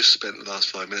have just spent the last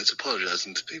 5 minutes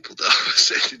apologising to people that I was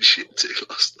sending shit to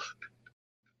last night.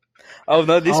 Oh,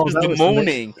 no, this was the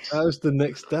morning. That was the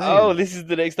next day. Oh, this is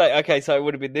the next day. Okay, so it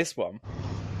would have been this one.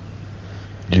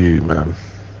 You, man.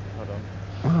 Hold on.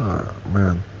 Oh,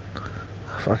 man.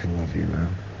 I fucking love you,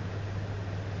 man.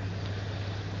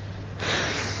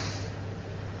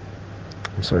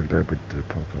 I'm so glad we did a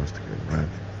podcast together, man.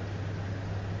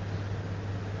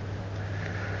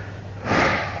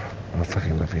 I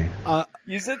fucking love you.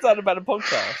 You said something about a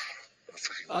podcast.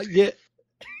 Yeah.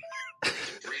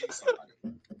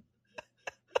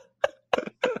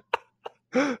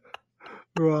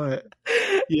 Right.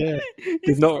 Yeah.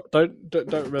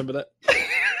 Don't remember that.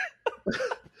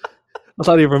 I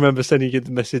don't even remember sending you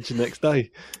the message the next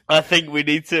day. I think we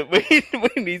need to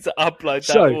upload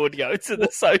that audio to the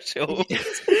socials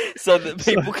so that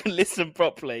people can listen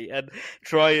properly and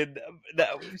try and.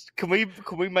 Can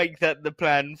we make that the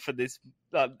plan for this?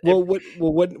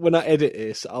 When I edit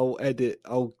this, I'll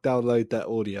download that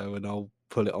audio and I'll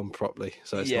pull it on properly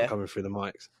so it's not coming through the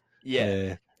mics.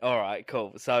 Yeah. All right.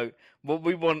 Cool. So what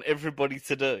we want everybody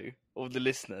to do, all the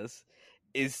listeners,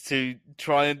 is to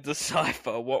try and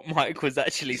decipher what Mike was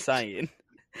actually saying.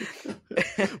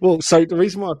 Well, so the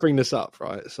reason why I bring this up,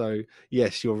 right? So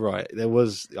yes, you're right.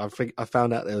 I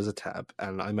found out there was a tab,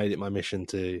 and I made it my mission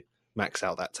to max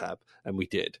out that tab, and we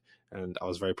did, and I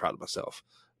was very proud of myself.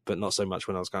 But not so much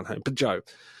when I was going home. But Joe,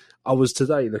 I was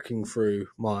today looking through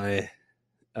my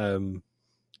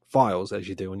files, as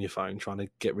you do on your phone, trying to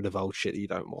get rid of old shit that you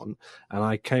don't want, and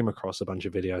I came across a bunch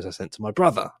of videos I sent to my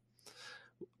brother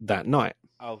that night.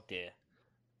 Oh dear.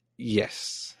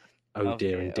 Yes. Oh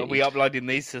dear, indeed. Are we uploading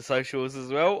these to socials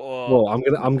as well, or? Well,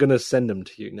 I'm gonna send them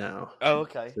to you now. Oh,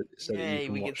 okay. So Yay,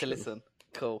 we get to listen.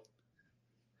 Cool.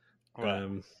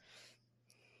 Right.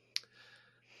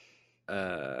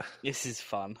 This is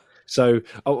fun. So,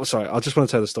 sorry. I just want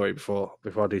to tell the story before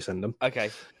I do send them.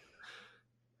 Okay.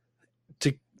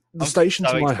 The station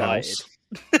to my house.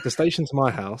 The station to my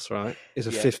house, right, is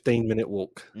a 15-minute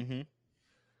walk. Mm-hmm.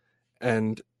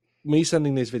 And me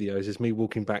sending these videos is me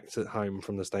walking back to home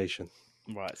from the station.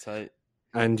 Right. So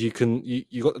And you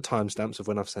got the timestamps of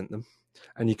when I've sent them,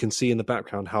 and you can see in the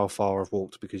background how far I've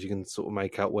walked because you can sort of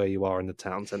make out where you are in the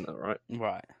town centre, right?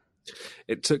 Right.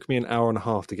 It took me an hour and a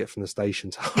half to get from the station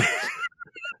to home.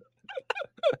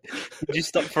 Did you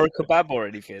stop for a kebab or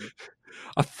anything?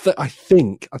 I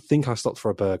think I stopped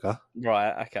for a burger.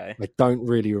 Right. Okay. I don't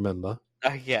really remember.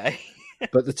 Okay.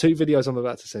 But the 2 videos I'm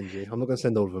about to send you, I'm not going to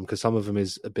send all of them because some of them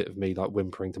is a bit of me like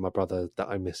whimpering to my brother that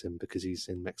I miss him because he's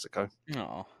in Mexico.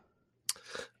 Oh.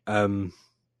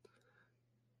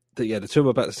 The 2 I'm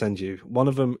about to send you, one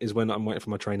of them is when I'm waiting for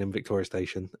my train in Victoria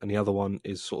Station, and the other one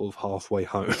is sort of halfway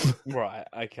home. Right.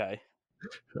 Okay.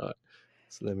 Right.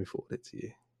 So let me forward it to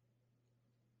you.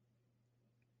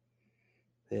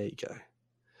 There you go.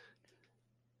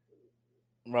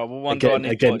 Right. Well, one do I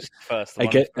need to watch first?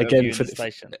 Again,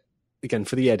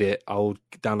 for the edit, I'll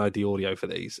download the audio for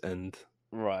these and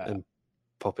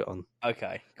pop it on.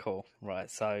 Okay. Cool.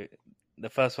 Right. So the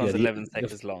first one's 11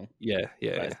 seconds long. Yeah.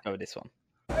 Let's go with this one.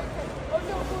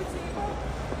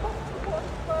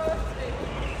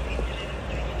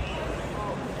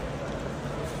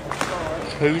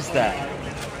 Who's that?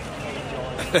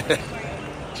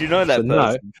 Do you know that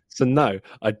person? No,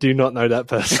 I do not know that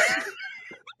person.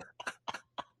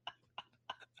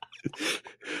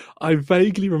 I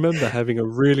vaguely remember having a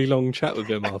really long chat with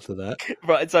him after that.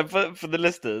 Right, so for the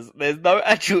listeners, there's no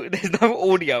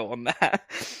audio on that.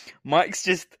 Mike's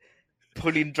just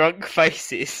putting drunk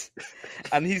faces,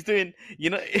 and he's doing, you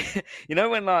know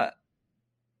when like,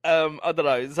 I don't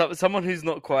know, someone who's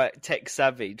not quite tech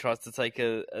savvy tries to take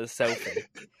a selfie.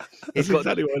 He's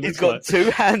got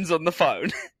 2 hands on the phone,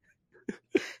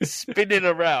 spinning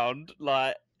around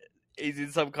like he's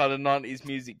in some kind of 90s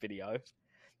music video,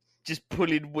 just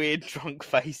pulling weird drunk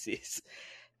faces.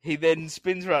 He then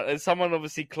spins around, and someone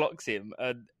obviously clocks him,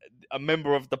 a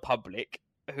member of the public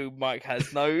who Mike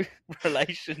has no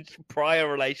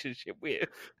prior relationship with,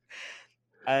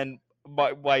 and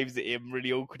Mike waves at him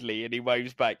really awkwardly, and he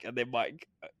waves back, and then Mike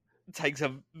takes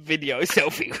a video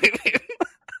selfie with him.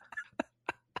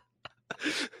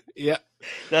 Yeah,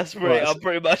 that's right. I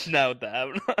pretty much nailed that.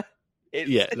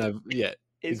 It's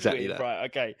exactly weird. That. Right,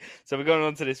 okay. So we're going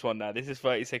on to this one now. This is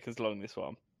 30 seconds long, this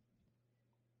one.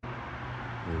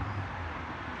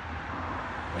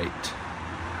 Wait.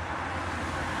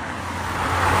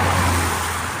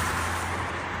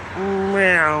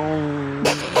 Meow.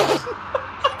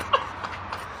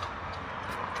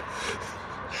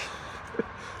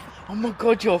 Oh my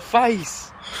god, your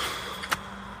face!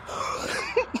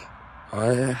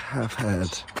 I have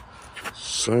had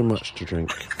so much to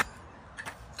drink.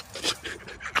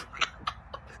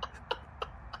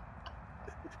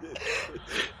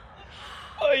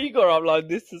 Oh, you gotta upload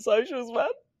this to socials, man.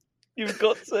 You've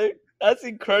got to. That's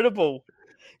incredible.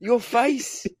 Your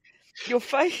face is.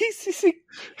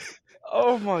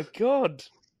 Oh my god.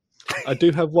 I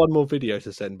do have one more video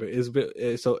to send, but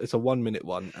it's a 1 minute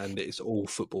one, and it's all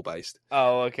football based.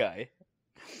 Oh, okay.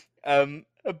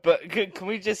 But can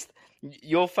we just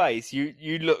your face?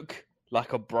 You look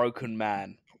like a broken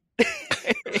man,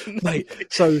 mate.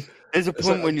 So there's a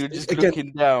point when you're just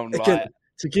looking down. Again,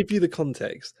 to give you the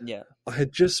context, yeah, I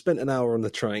had just spent an hour on the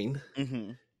train,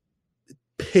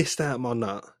 pissed out my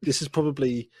nut. This is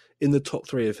probably in the top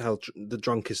 3 of the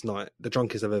drunkest I've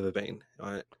ever been.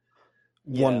 Right.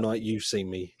 Yeah. One night you've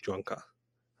seen me drunker,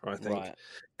 I think. Right.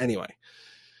 Anyway,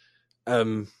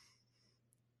 so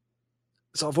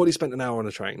I've already spent an hour on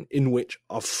a train in which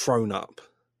I've thrown up.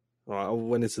 Right, I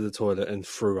went into the toilet and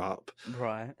threw up.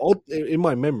 Right. In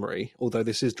my memory, although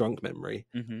this is drunk memory,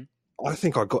 I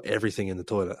think I got everything in the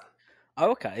toilet.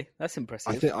 Oh, okay, that's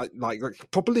impressive. I think I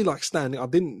probably standing. I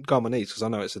didn't go on my knees because I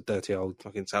know it's a dirty old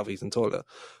fucking southeastern toilet.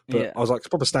 But I was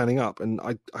proper standing up, and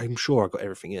I'm sure I got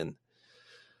everything in.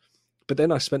 But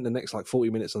then I spent the next 40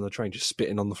 minutes on the train just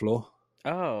spitting on the floor.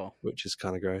 Oh. Which is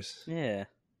kind of gross. Yeah.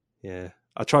 Yeah.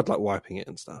 I tried wiping it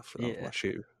and stuff with my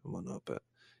shoe and whatnot, but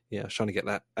yeah, I was trying to get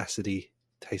that acidy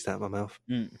taste out of my mouth.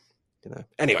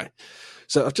 Anyway,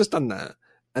 so I've just done that.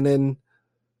 And then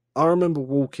I remember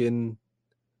walking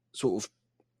sort of,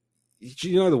 do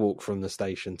you know the walk from the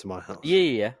station to my house?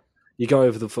 Yeah. You go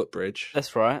over the footbridge.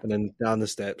 That's right. And then down the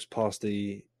steps past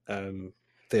the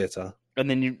theatre. And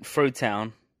then you through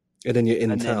town. And then you're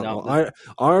in town.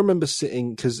 I remember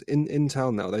sitting, because in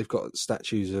town now they've got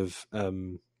statues of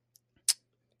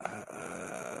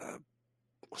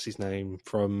what's his name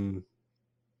from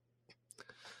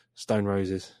Stone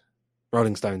Roses,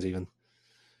 Rolling Stones, even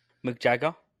Mick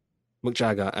Jagger,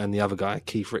 and the other guy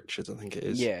Keith Richards, I think it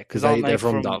is. Yeah, because they're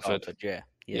from Dartford. Yeah.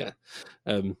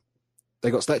 They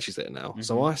got statues there now,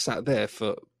 so I sat there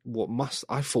for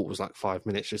I thought was 5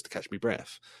 minutes just to catch my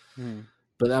breath.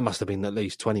 But that must have been at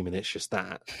least 20 minutes, just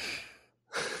that.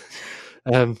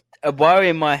 Why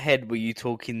in my head were you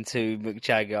talking to Mick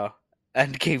Jagger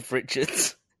and Keith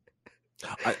Richards?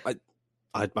 I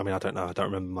mean, I don't know. I don't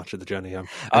remember much of the journey. I've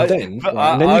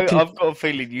got a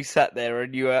feeling you sat there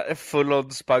and you full on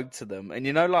spoke to them. And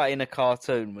like in a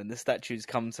cartoon when the statues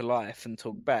come to life and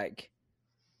talk back.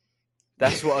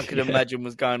 That's what I could imagine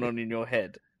was going on in your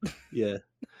head. Yeah.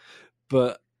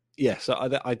 But yeah, so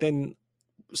I then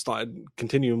started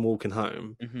continuing walking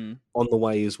home. Mm-hmm. On the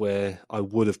way is where I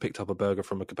would have picked up a burger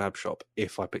from a kebab shop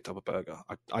if I picked up a burger.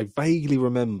 I vaguely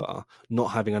remember not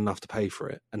having enough to pay for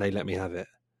it, and they let me have it.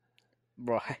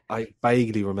 Right. I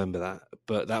vaguely remember that,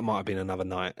 but that might have been another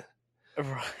night.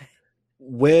 Right.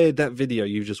 Where that video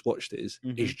you just watched is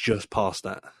just past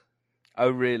that. Oh,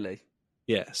 really?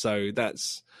 Yeah. So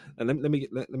that's, and let me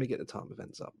get the time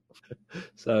events up.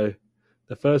 So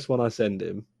the first one I send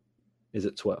him is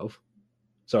at 12.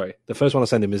 Sorry, the first one I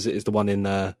send him is the one in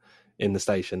the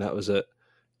station. That was at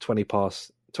 12.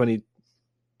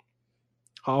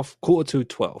 Oh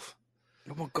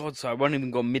my God! So I won't even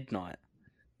go midnight.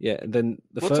 Yeah, and then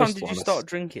the what first time did one you start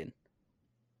drinking?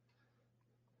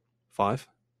 5.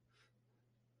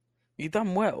 You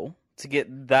done well to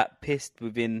get that pissed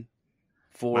within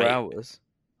 4 hours.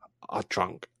 I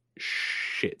drunk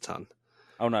shit ton.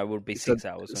 Oh no, it would be 6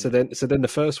 hours. So then the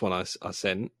first one I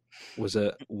sent was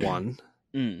at 1.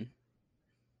 Mm.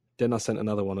 Then I sent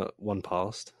another one at 1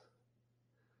 past.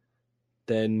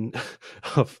 Then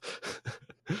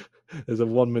there's a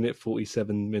 1 minute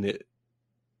 47 minute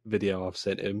video I've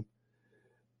sent him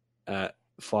at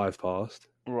 5 past.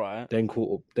 Right. Then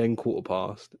quarter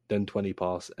past. Then 20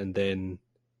 past, and then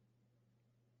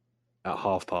at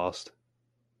 1:30.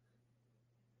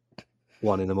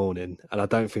 1 in the morning, and I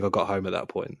don't think I got home at that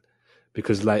point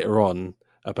because later on,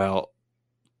 about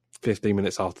 15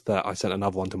 minutes after that, I sent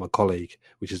another one to my colleague,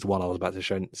 which is the one I was about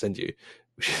to send you,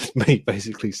 which is me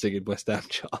basically singing West Ham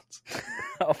chants.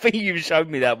 I think you showed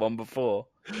me that one before.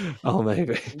 Oh,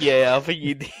 maybe. Yeah, I think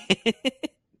you did.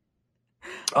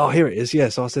 Oh, here it is. Yeah,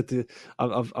 so I said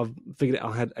I've figured it.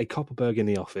 I had a Copperberg in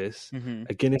the office,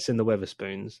 a Guinness in the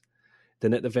Weatherspoons.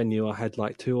 Then at the venue, I had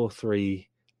like 2 or 3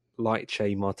 light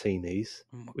che martinis,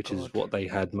 which is what they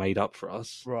had made up for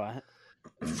us. Right.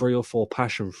 3 or 4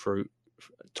 passion fruit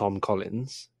Tom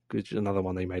Collins, which is another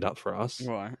one they made up for us.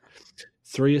 Right.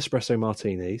 3 espresso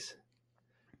martinis,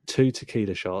 2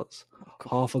 tequila shots,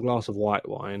 half a glass of white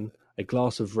wine, a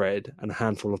glass of red, and a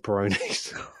handful of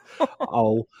Peronis.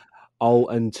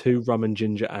 And 2 rum and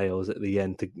ginger ales at the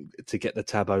end to get the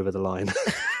tab over the line.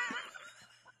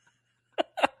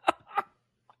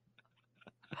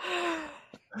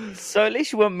 So at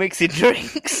least you weren't mixing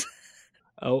drinks.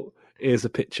 Oh, here's a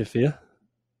picture for you.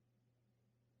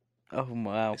 Oh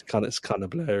wow! It's kind of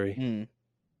blurry. Mm.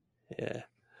 Yeah.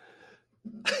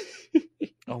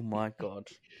 Oh my God.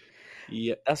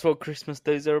 Yeah, that's what Christmas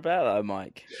dues are about, though,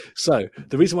 Mike. So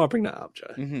the reason why I bring that up,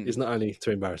 Joe, is not only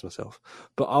to embarrass myself,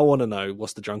 but I want to know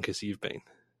what's the drunkest you've been.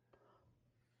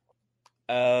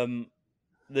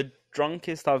 The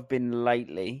drunkest I've been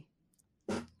lately.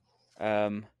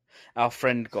 Our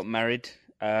friend got married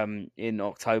in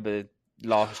October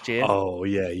last year. Oh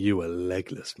yeah, you were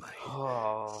legless, mate.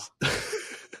 Oh.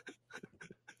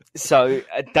 So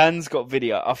Dan's got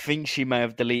video. I think she may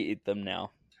have deleted them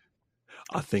now.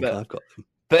 I think I've got them.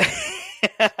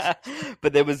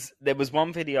 But there was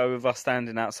one video of us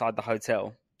standing outside the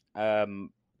hotel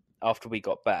after we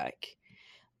got back,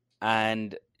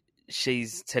 and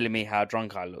she's telling me how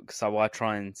drunk I look. So I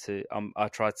tried to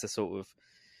sort of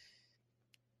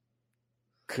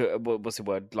what's the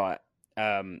word, like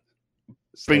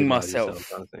bring myself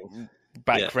kind of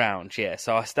back round. Yeah.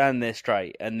 So I stand there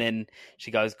straight, and then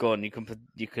she goes, "Go on, you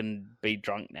can be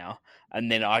drunk now."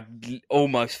 And then I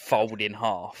almost fold in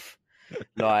half.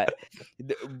 Like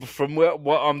from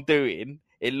what I'm doing,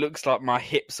 it looks like my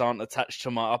hips aren't attached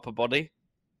to my upper body.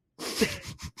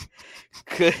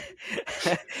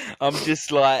 I'm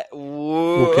just like,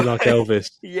 whoa. Walking like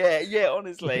Elvis. Yeah,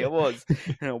 honestly, I was.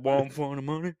 One for the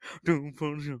money, two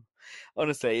for the show.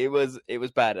 Honestly, it was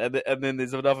bad. And then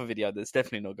there's another video that's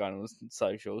definitely not going on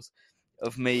socials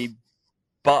of me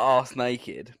butt-ass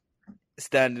naked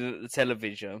standing at the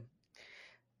television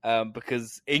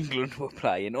because England were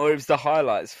playing, or it was the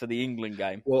highlights for the England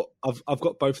game. Well, I've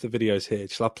got both the videos here.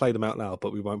 Shall I play them out now?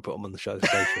 But we won't put them on the show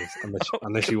socials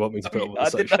unless you want me to put them on the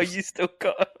socials. I didn't know you still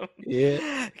got them.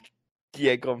 Yeah.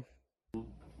 Yeah, go on.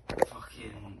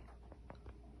 Fucking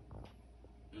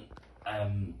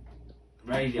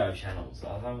radio channels.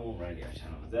 I don't want radio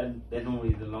channels. They're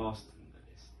normally the last on the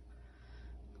list.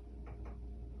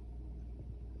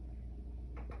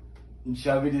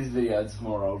 Show me this video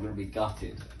tomorrow. I'm gonna be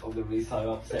gutted. I'm gonna be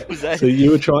so upset. So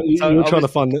you were trying. To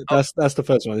find that's the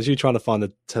first one. Is you trying to find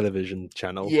the television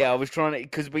channel? Yeah, I was trying to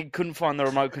because we couldn't find the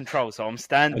remote control, so I'm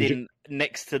standing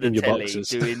next to the telly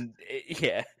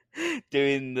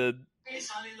doing the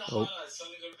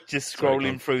just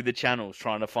scrolling through the channels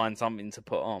trying to find something to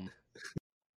put on.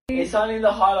 It's only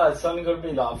the highlights. It's only gonna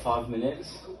be like 5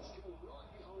 minutes.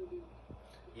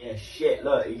 Yeah, shit.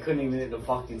 Look, you couldn't even hit the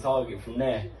fucking target from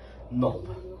there. Knob.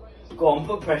 Go on,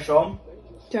 put pressure on.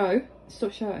 Joe,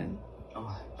 stop shouting.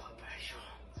 Oh, put pressure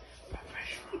on. Put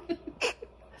pressure on.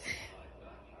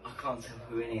 I can't tell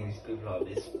who any of these people are.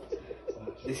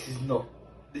 This is not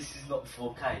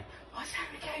 4K. Why's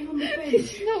Harry Kane on the bench?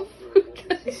 This is not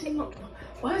 4K. This is not.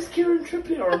 Why is Kieran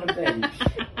Trippier on the bench?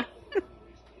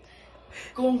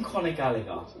 Go on, Conor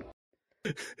Gallagher.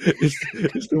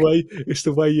 It's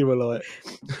the way you were like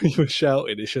you were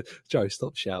shouting. It's just, Joe,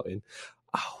 stop shouting.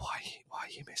 Oh, why are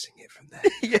you missing it from there?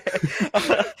 Yeah,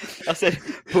 I said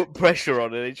put pressure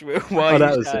on it. Why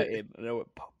are you shouting? And I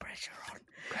went put pressure on.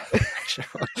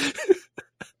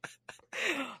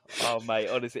 Oh mate,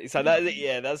 honestly, so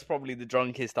that's probably the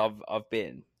drunkest I've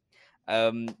been.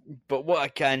 But what I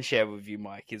can share with you,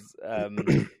 Mike, is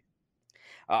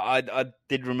I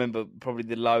did remember probably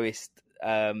the lowest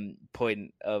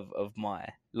point of my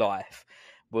life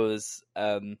was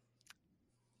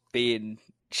being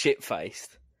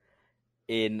shit-faced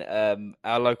in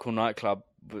our local nightclub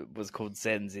was called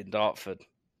Zen's in Dartford,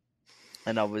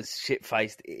 and I was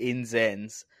shit-faced in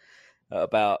Zen's at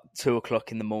about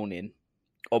 2:00 in the morning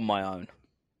on my own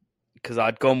because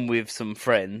I'd gone with some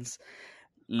friends,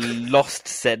 lost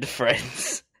said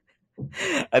friends,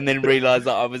 and then realised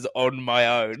that I was on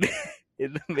my own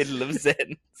in the middle of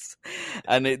Zen's,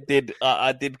 and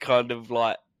I did kind of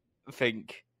like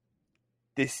think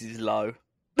this is low.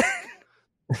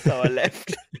 So I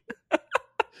left.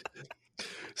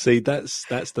 See, that's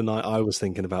the night I was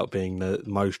thinking about being the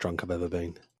most drunk I've ever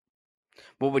been.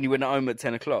 Well, when you went home at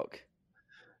 10:00?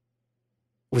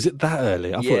 Was it that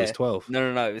early? I thought it was 12.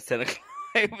 No, it was 10:00.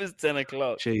 It was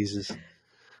 10:00. Jesus.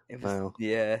 Wow.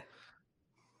 Yeah.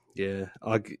 Yeah.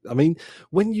 I mean,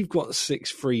 when you've got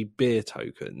 6 free beer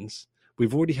tokens,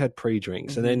 we've already had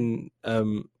pre-drinks, and then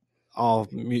our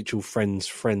mutual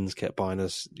friends kept buying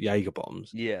us Jaeger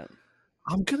bombs. Yeah.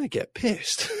 I'm gonna get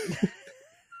pissed.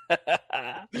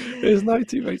 There's no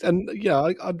two ways, and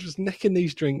yeah, I'm just necking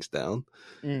these drinks down.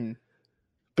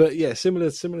 But yeah,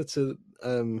 similar to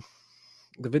the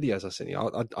videos I sent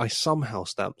you, I somehow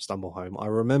stumble home. I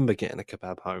remember getting a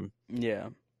kebab home. Yeah,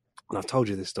 and I've told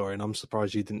you this story, and I'm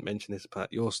surprised you didn't mention this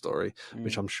about your story,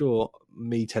 which I'm sure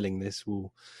me telling this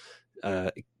will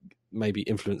maybe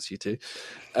influence you too.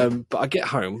 But I get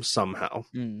home somehow,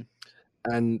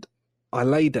 and I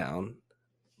lay down,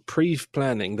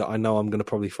 pre-planning that I know I'm going to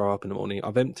probably throw up in the morning.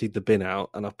 I've emptied the bin out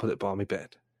and I've put it by my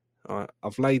bed. All right,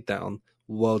 I've laid down.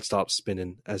 World starts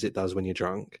spinning as it does when you're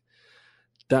drunk.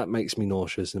 That makes me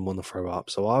nauseous and want to throw up.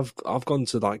 So I've gone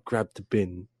to like grab the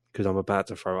bin because I'm about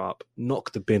to throw up.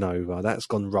 Knock the bin over. That's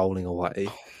gone rolling away.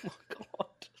 Oh my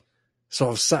god! So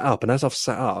I've sat up, and as I've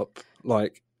sat up,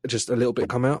 like just a little bit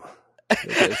come out. A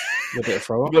little bit of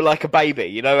throw up. You're like a baby,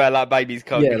 you know how like babies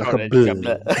can't. Yeah, like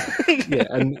a yeah,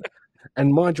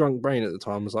 and my drunk brain at the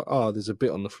time was like, oh, there's a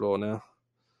bit on the floor now.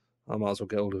 I might as well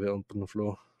get all of it on the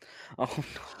floor. Oh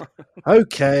no.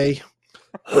 Okay.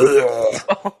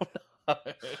 Oh,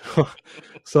 no.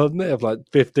 So I'd have like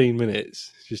 15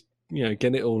 minutes, just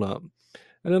getting it all up,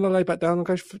 and then I lay back down and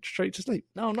go straight to sleep.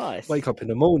 Oh, nice. Wake up in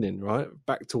the morning, right,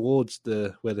 back towards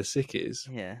where the sick is.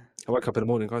 Yeah. I wake up in the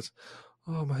morning, guys.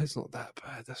 Oh, my head's not that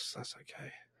bad. That's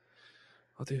okay.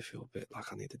 I do feel a bit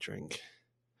like I need a drink.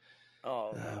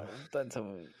 Oh no! Don't tell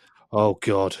me. Oh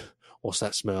God! What's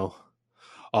that smell?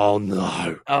 Oh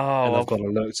no! Oh, and I've got to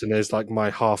look, and there's like my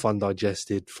half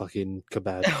undigested fucking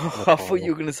kebab. I thought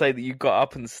you were going to say that you got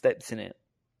up and stepped in it.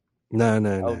 No.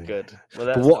 Oh, good.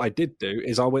 Well, but what I did do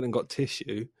is I went and got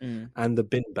tissue and the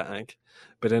bin bag,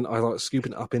 but then I like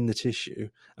scooping it up in the tissue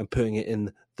and putting it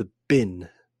in the bin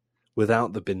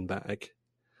without the bin bag.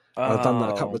 And I've done that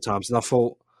a couple of times, and I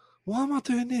thought, why am I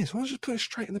doing this? Why don't I just put it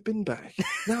straight in the bin bag?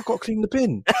 Now I've got to clean the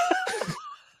bin.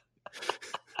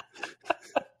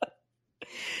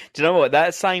 Do you know what?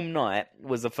 That same night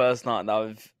was the first night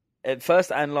that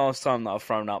first and last time that I've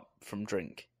thrown up from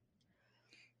drink.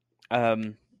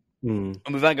 And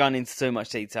without going into too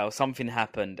much detail, something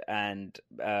happened, and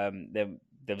there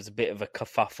was a bit of a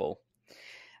kerfuffle.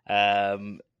 I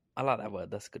like that word.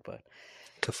 That's a good word.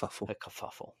 Kerfuffle. A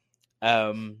kerfuffle.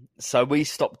 So we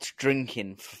stopped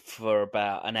drinking for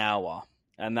about an hour,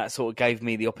 and that sort of gave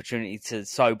me the opportunity to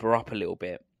sober up a little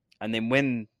bit. And then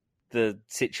when the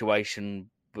situation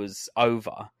was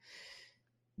over,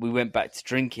 we went back to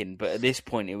drinking. But at this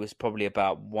point, it was probably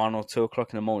about 1 or 2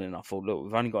 o'clock in the morning. I thought, look,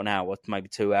 we've only got an hour, maybe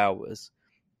 2 hours.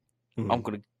 I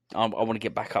want to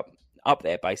get back up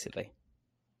there, basically.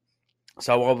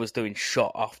 So I was doing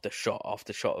shot after shot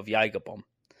after shot of Jaeger bomb.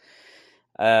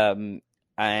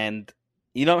 And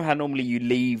you know how normally you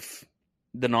leave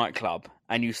the nightclub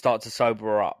and you start to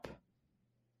sober up?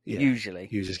 Yeah, usually.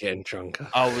 You're just getting drunker.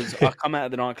 I come out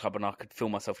of the nightclub and I could feel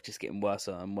myself just getting worse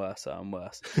and worse and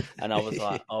worse. And I was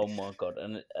like, oh my God.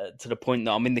 And to the point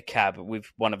that I'm in the cab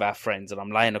with one of our friends and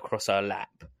I'm laying across her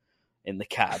lap in the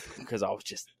cab because I was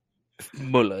just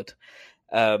mullered.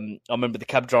 I remember the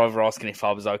cab driver asking if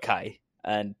I was okay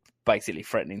and basically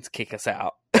threatening to kick us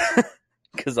out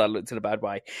because I looked in a bad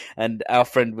way. And our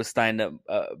friend was staying at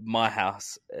my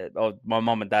house, or my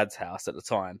mum and dad's house at the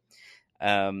time,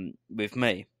 with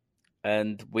me.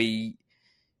 And we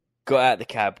got out of the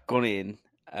cab, gone in.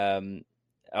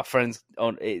 Our friend's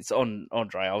it's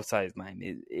Andre, I'll say his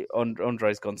name.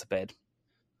 Andre's gone to bed.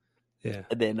 Yeah.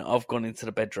 And then I've gone into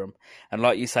the bedroom. And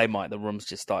like you say, Mike, the room's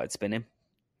just started spinning.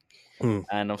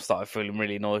 And I've started feeling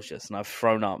really nauseous. And I've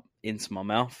thrown up into my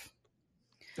mouth.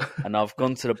 And I've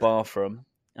gone to the bathroom.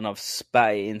 And I've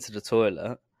spat it into the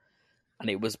toilet.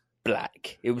 And it was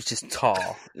black. It was just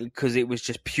tar. Because it was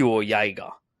just pure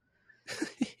Jaeger.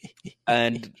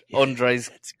 And Andre's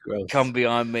come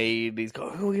behind me and he's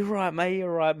going, oh, you're right, mate,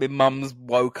 you're right. My mum's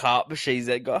woke up. She's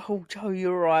like, oh, Joe,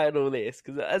 you're right, and all this.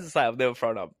 Because as I say, I've never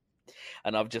thrown up.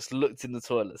 And I've just looked in the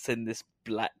toilet, seen this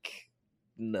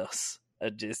blackness,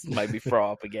 and just made me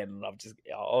throw up again. And I've just,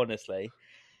 honestly,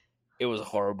 it was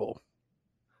horrible.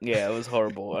 Yeah, it was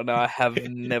horrible. And I have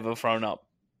never thrown up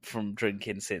from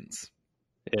drinking since.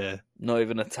 Yeah. Not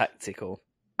even a tactical.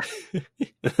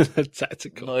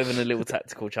 Tactical. Not even a little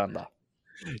tactical chunder.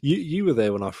 You were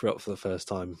there when I threw up for the first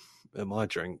time at my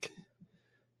drink.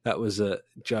 That was at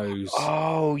Joe's.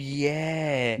 Oh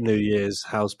yeah, New Year's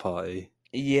house party.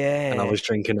 Yeah, and I was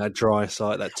drinking that dry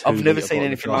side. I've never seen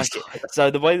anything like it. So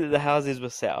the way that the houses were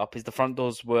set up is the front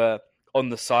doors were on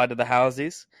the side of the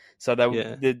houses, so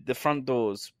the front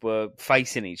doors were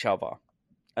facing each other,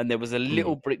 and there was a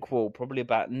little brick wall, probably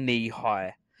about knee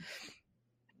high,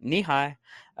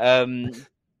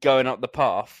 going up the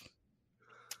path.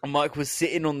 And Mike was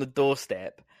sitting on the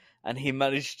doorstep, and he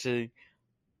managed to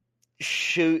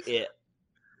shoot it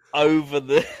over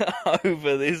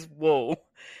this wall.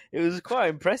 It was quite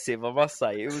impressive, I must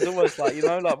say. It was almost like,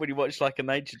 like when you watch like a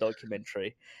nature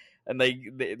documentary, and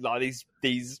they like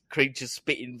these creatures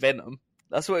spitting venom.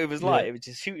 That's what it was like. It was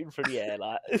just shooting through the air,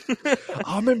 like.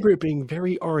 I remember it being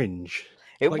very orange.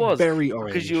 It was very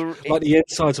orange, because like the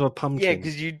insides of a pumpkin. Yeah,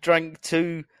 because you drank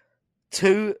two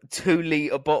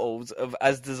 2-litre bottles of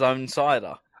Asda's own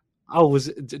cider. Oh, was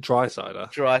it dry cider?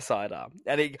 Dry cider,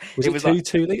 and it was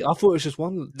 2 litre. I thought it was just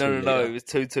one. No, it was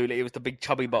 2 litre. It was the big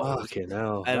chubby bottles. Okay,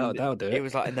 now and that'll do it. It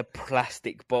was like in the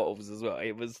plastic bottles as well.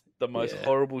 It was the most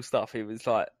horrible stuff. It was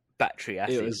like battery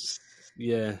acid. It was,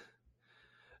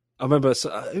 I remember.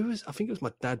 So I think it was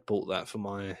my dad bought that for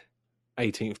my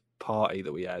 18th party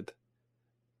that we had,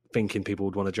 thinking people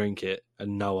would want to drink it,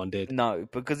 and no one did. No,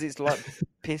 because it's like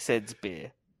Pisshead's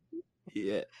beer.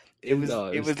 Yeah. It was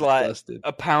like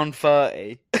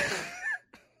 £1.30.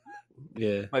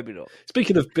 Yeah. Maybe not.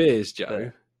 Speaking of beers,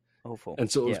 Joe, awful.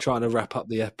 And sort of trying to wrap up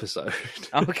the episode.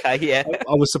 Okay, yeah.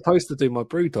 I was supposed to do my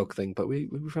Brewdog thing, but we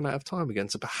ran out of time again.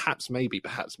 So perhaps maybe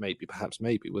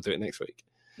we'll do it next week.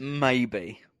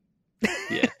 Maybe.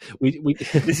 Yeah. We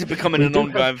This is becoming an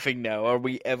ongoing thing now. Are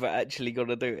we ever actually going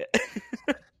to do it?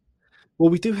 Well,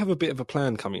 we do have a bit of a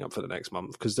plan coming up for the next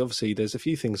month, because obviously there's a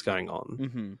few things going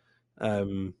on.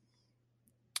 Mm-hmm.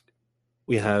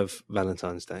 We have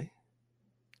Valentine's Day.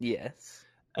 Yes.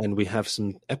 And we have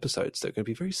some episodes that are going to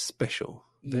be very special,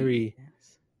 very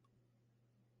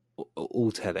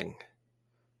all-telling.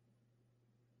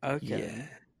 Okay. Yeah.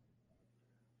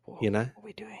 What are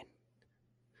we doing?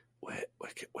 We're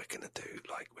going to do,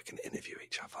 we're going to interview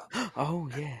each other. Oh,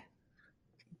 yeah.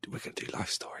 We're going to do life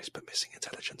stories, but missing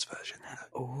intelligence version.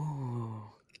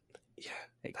 Oh. Yeah.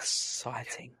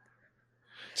 Exciting.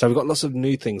 So we've got lots of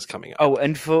new things coming up. Oh,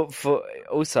 and for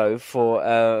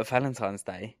Valentine's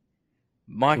Day,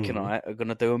 Mike and I are going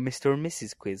to do a Mr. and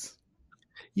Mrs. quiz.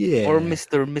 Yeah. Or a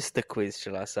Mr. and Mr. quiz,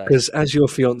 shall I say. Because as your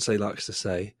fiancé likes to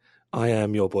say, I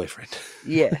am your boyfriend.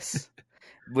 Yes.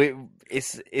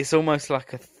 It's almost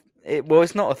like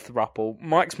it's not a throuple.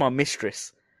 Mike's my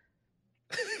mistress.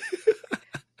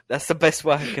 That's the best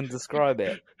way I can describe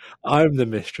it. I'm the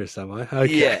mistress, am I?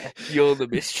 Okay. Yeah, you're the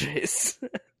mistress.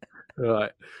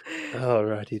 Right.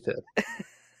 Alrighty then.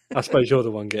 I suppose you're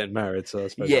the one getting married, so I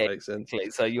suppose that makes sense.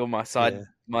 Exactly. So you're my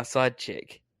side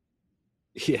chick.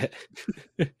 Yeah.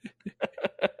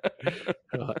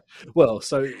 Right. Well,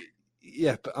 so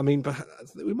yeah, but I mean,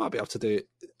 we might be able to do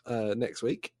it next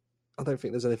week. I don't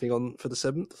think there's anything on for the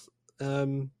 7th.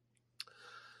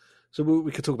 So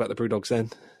we could talk about the Brewdogs then,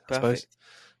 I suppose.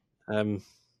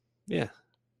 Yeah.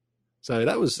 So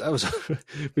that was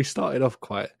we started off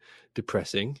quite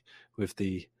depressing with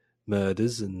the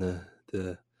murders and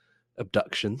the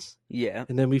abductions. Yeah.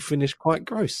 And then we finished quite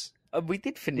gross. We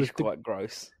did finish quite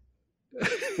gross.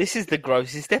 This is the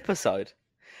grossest episode.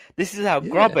 This is our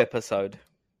grub episode.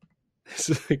 This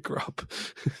is a grub.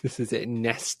 This is it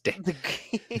nasty.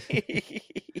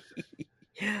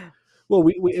 Well,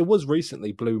 it was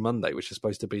recently Blue Monday, which is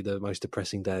supposed to be the most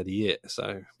depressing day of the year.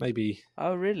 So maybe.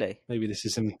 Oh, really? Maybe this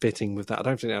is in fitting with that. I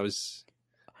don't think that was.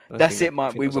 That's it,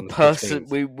 Mike. We were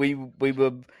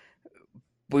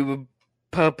we were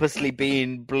purposely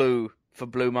being blue for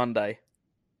Blue Monday.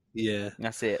 Yeah,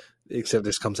 that's it. Except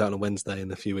this comes out on a Wednesday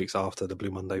and a few weeks after the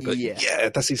Blue Monday. But yeah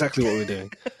that's exactly what we're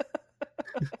doing.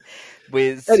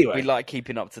 Anyway, we like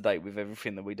keeping up to date with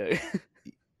everything that we do.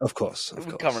 Of course.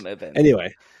 Current events.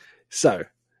 Anyway, so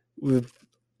with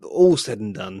all said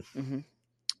and done,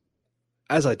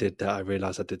 as I did that, I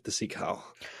realised I did the seek howl.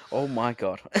 Oh my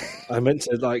god! I meant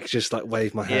to just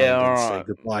wave my hand and say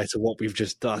goodbye to what we've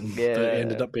just done, but it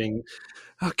ended up being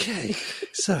okay.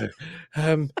 So,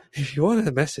 if you want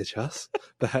to message us,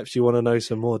 perhaps you want to know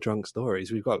some more drunk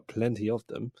stories. We've got plenty of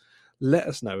them. Let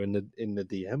us know in the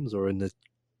DMs or in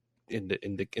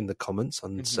the comments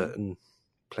on certain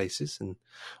places, and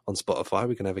on Spotify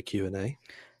we can have a Q&A.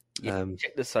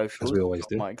 Check the socials, as we always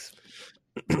do. Mike's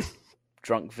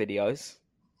drunk videos.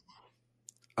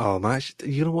 Oh man,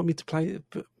 you don't want me to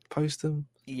post them?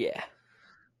 Yeah.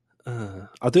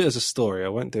 I'll do it as a story. I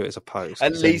won't do it as a post.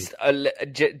 At least,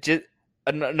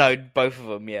 no, both of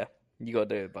them. Yeah, you got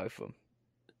to do it, both of them.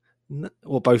 No,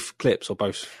 well, both clips or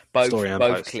both story and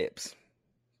both post? Clips.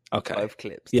 Okay. Both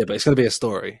clips. Yeah, but it's going to be a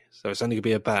story, so it's only going to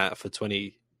be about for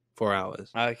 24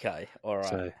 hours. Okay, all right.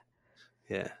 So,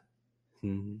 yeah.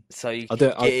 So you can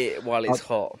get it while it's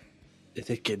hot.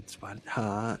 It gets while it's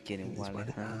hot.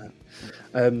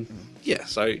 Hot. Yeah,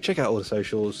 so check out all the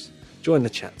socials. Join the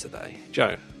chat today.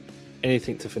 Joe,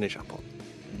 anything to finish up on?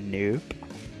 Nope.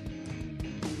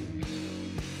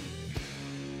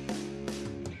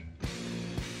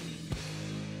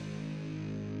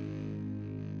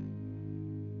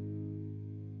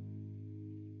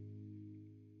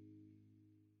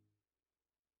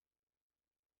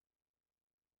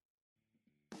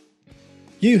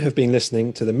 You have been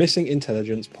listening to the Missing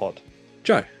Intelligence Pod.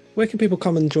 Joe, where can people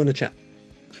come and join the chat?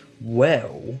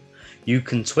 Well, you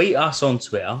can tweet us on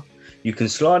Twitter, you can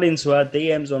slide into our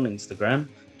DMs on Instagram,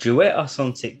 duet us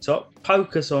on TikTok,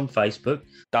 poke us on Facebook,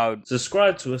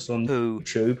 subscribe to us on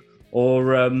YouTube, or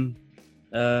what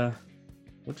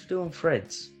do you do on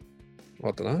Threads? I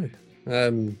don't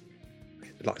know.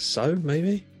 Like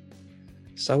maybe?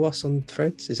 Sew us on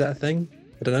Threads? Is that a thing?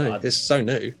 I don't know. It's so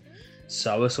new.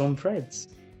 Sew us on Threads.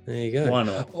 There you go. Why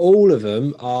not? All of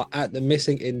them are at the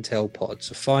Missing Intel Pod,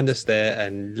 so find us there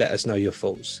and let us know your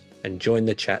thoughts and join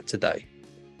the chat today.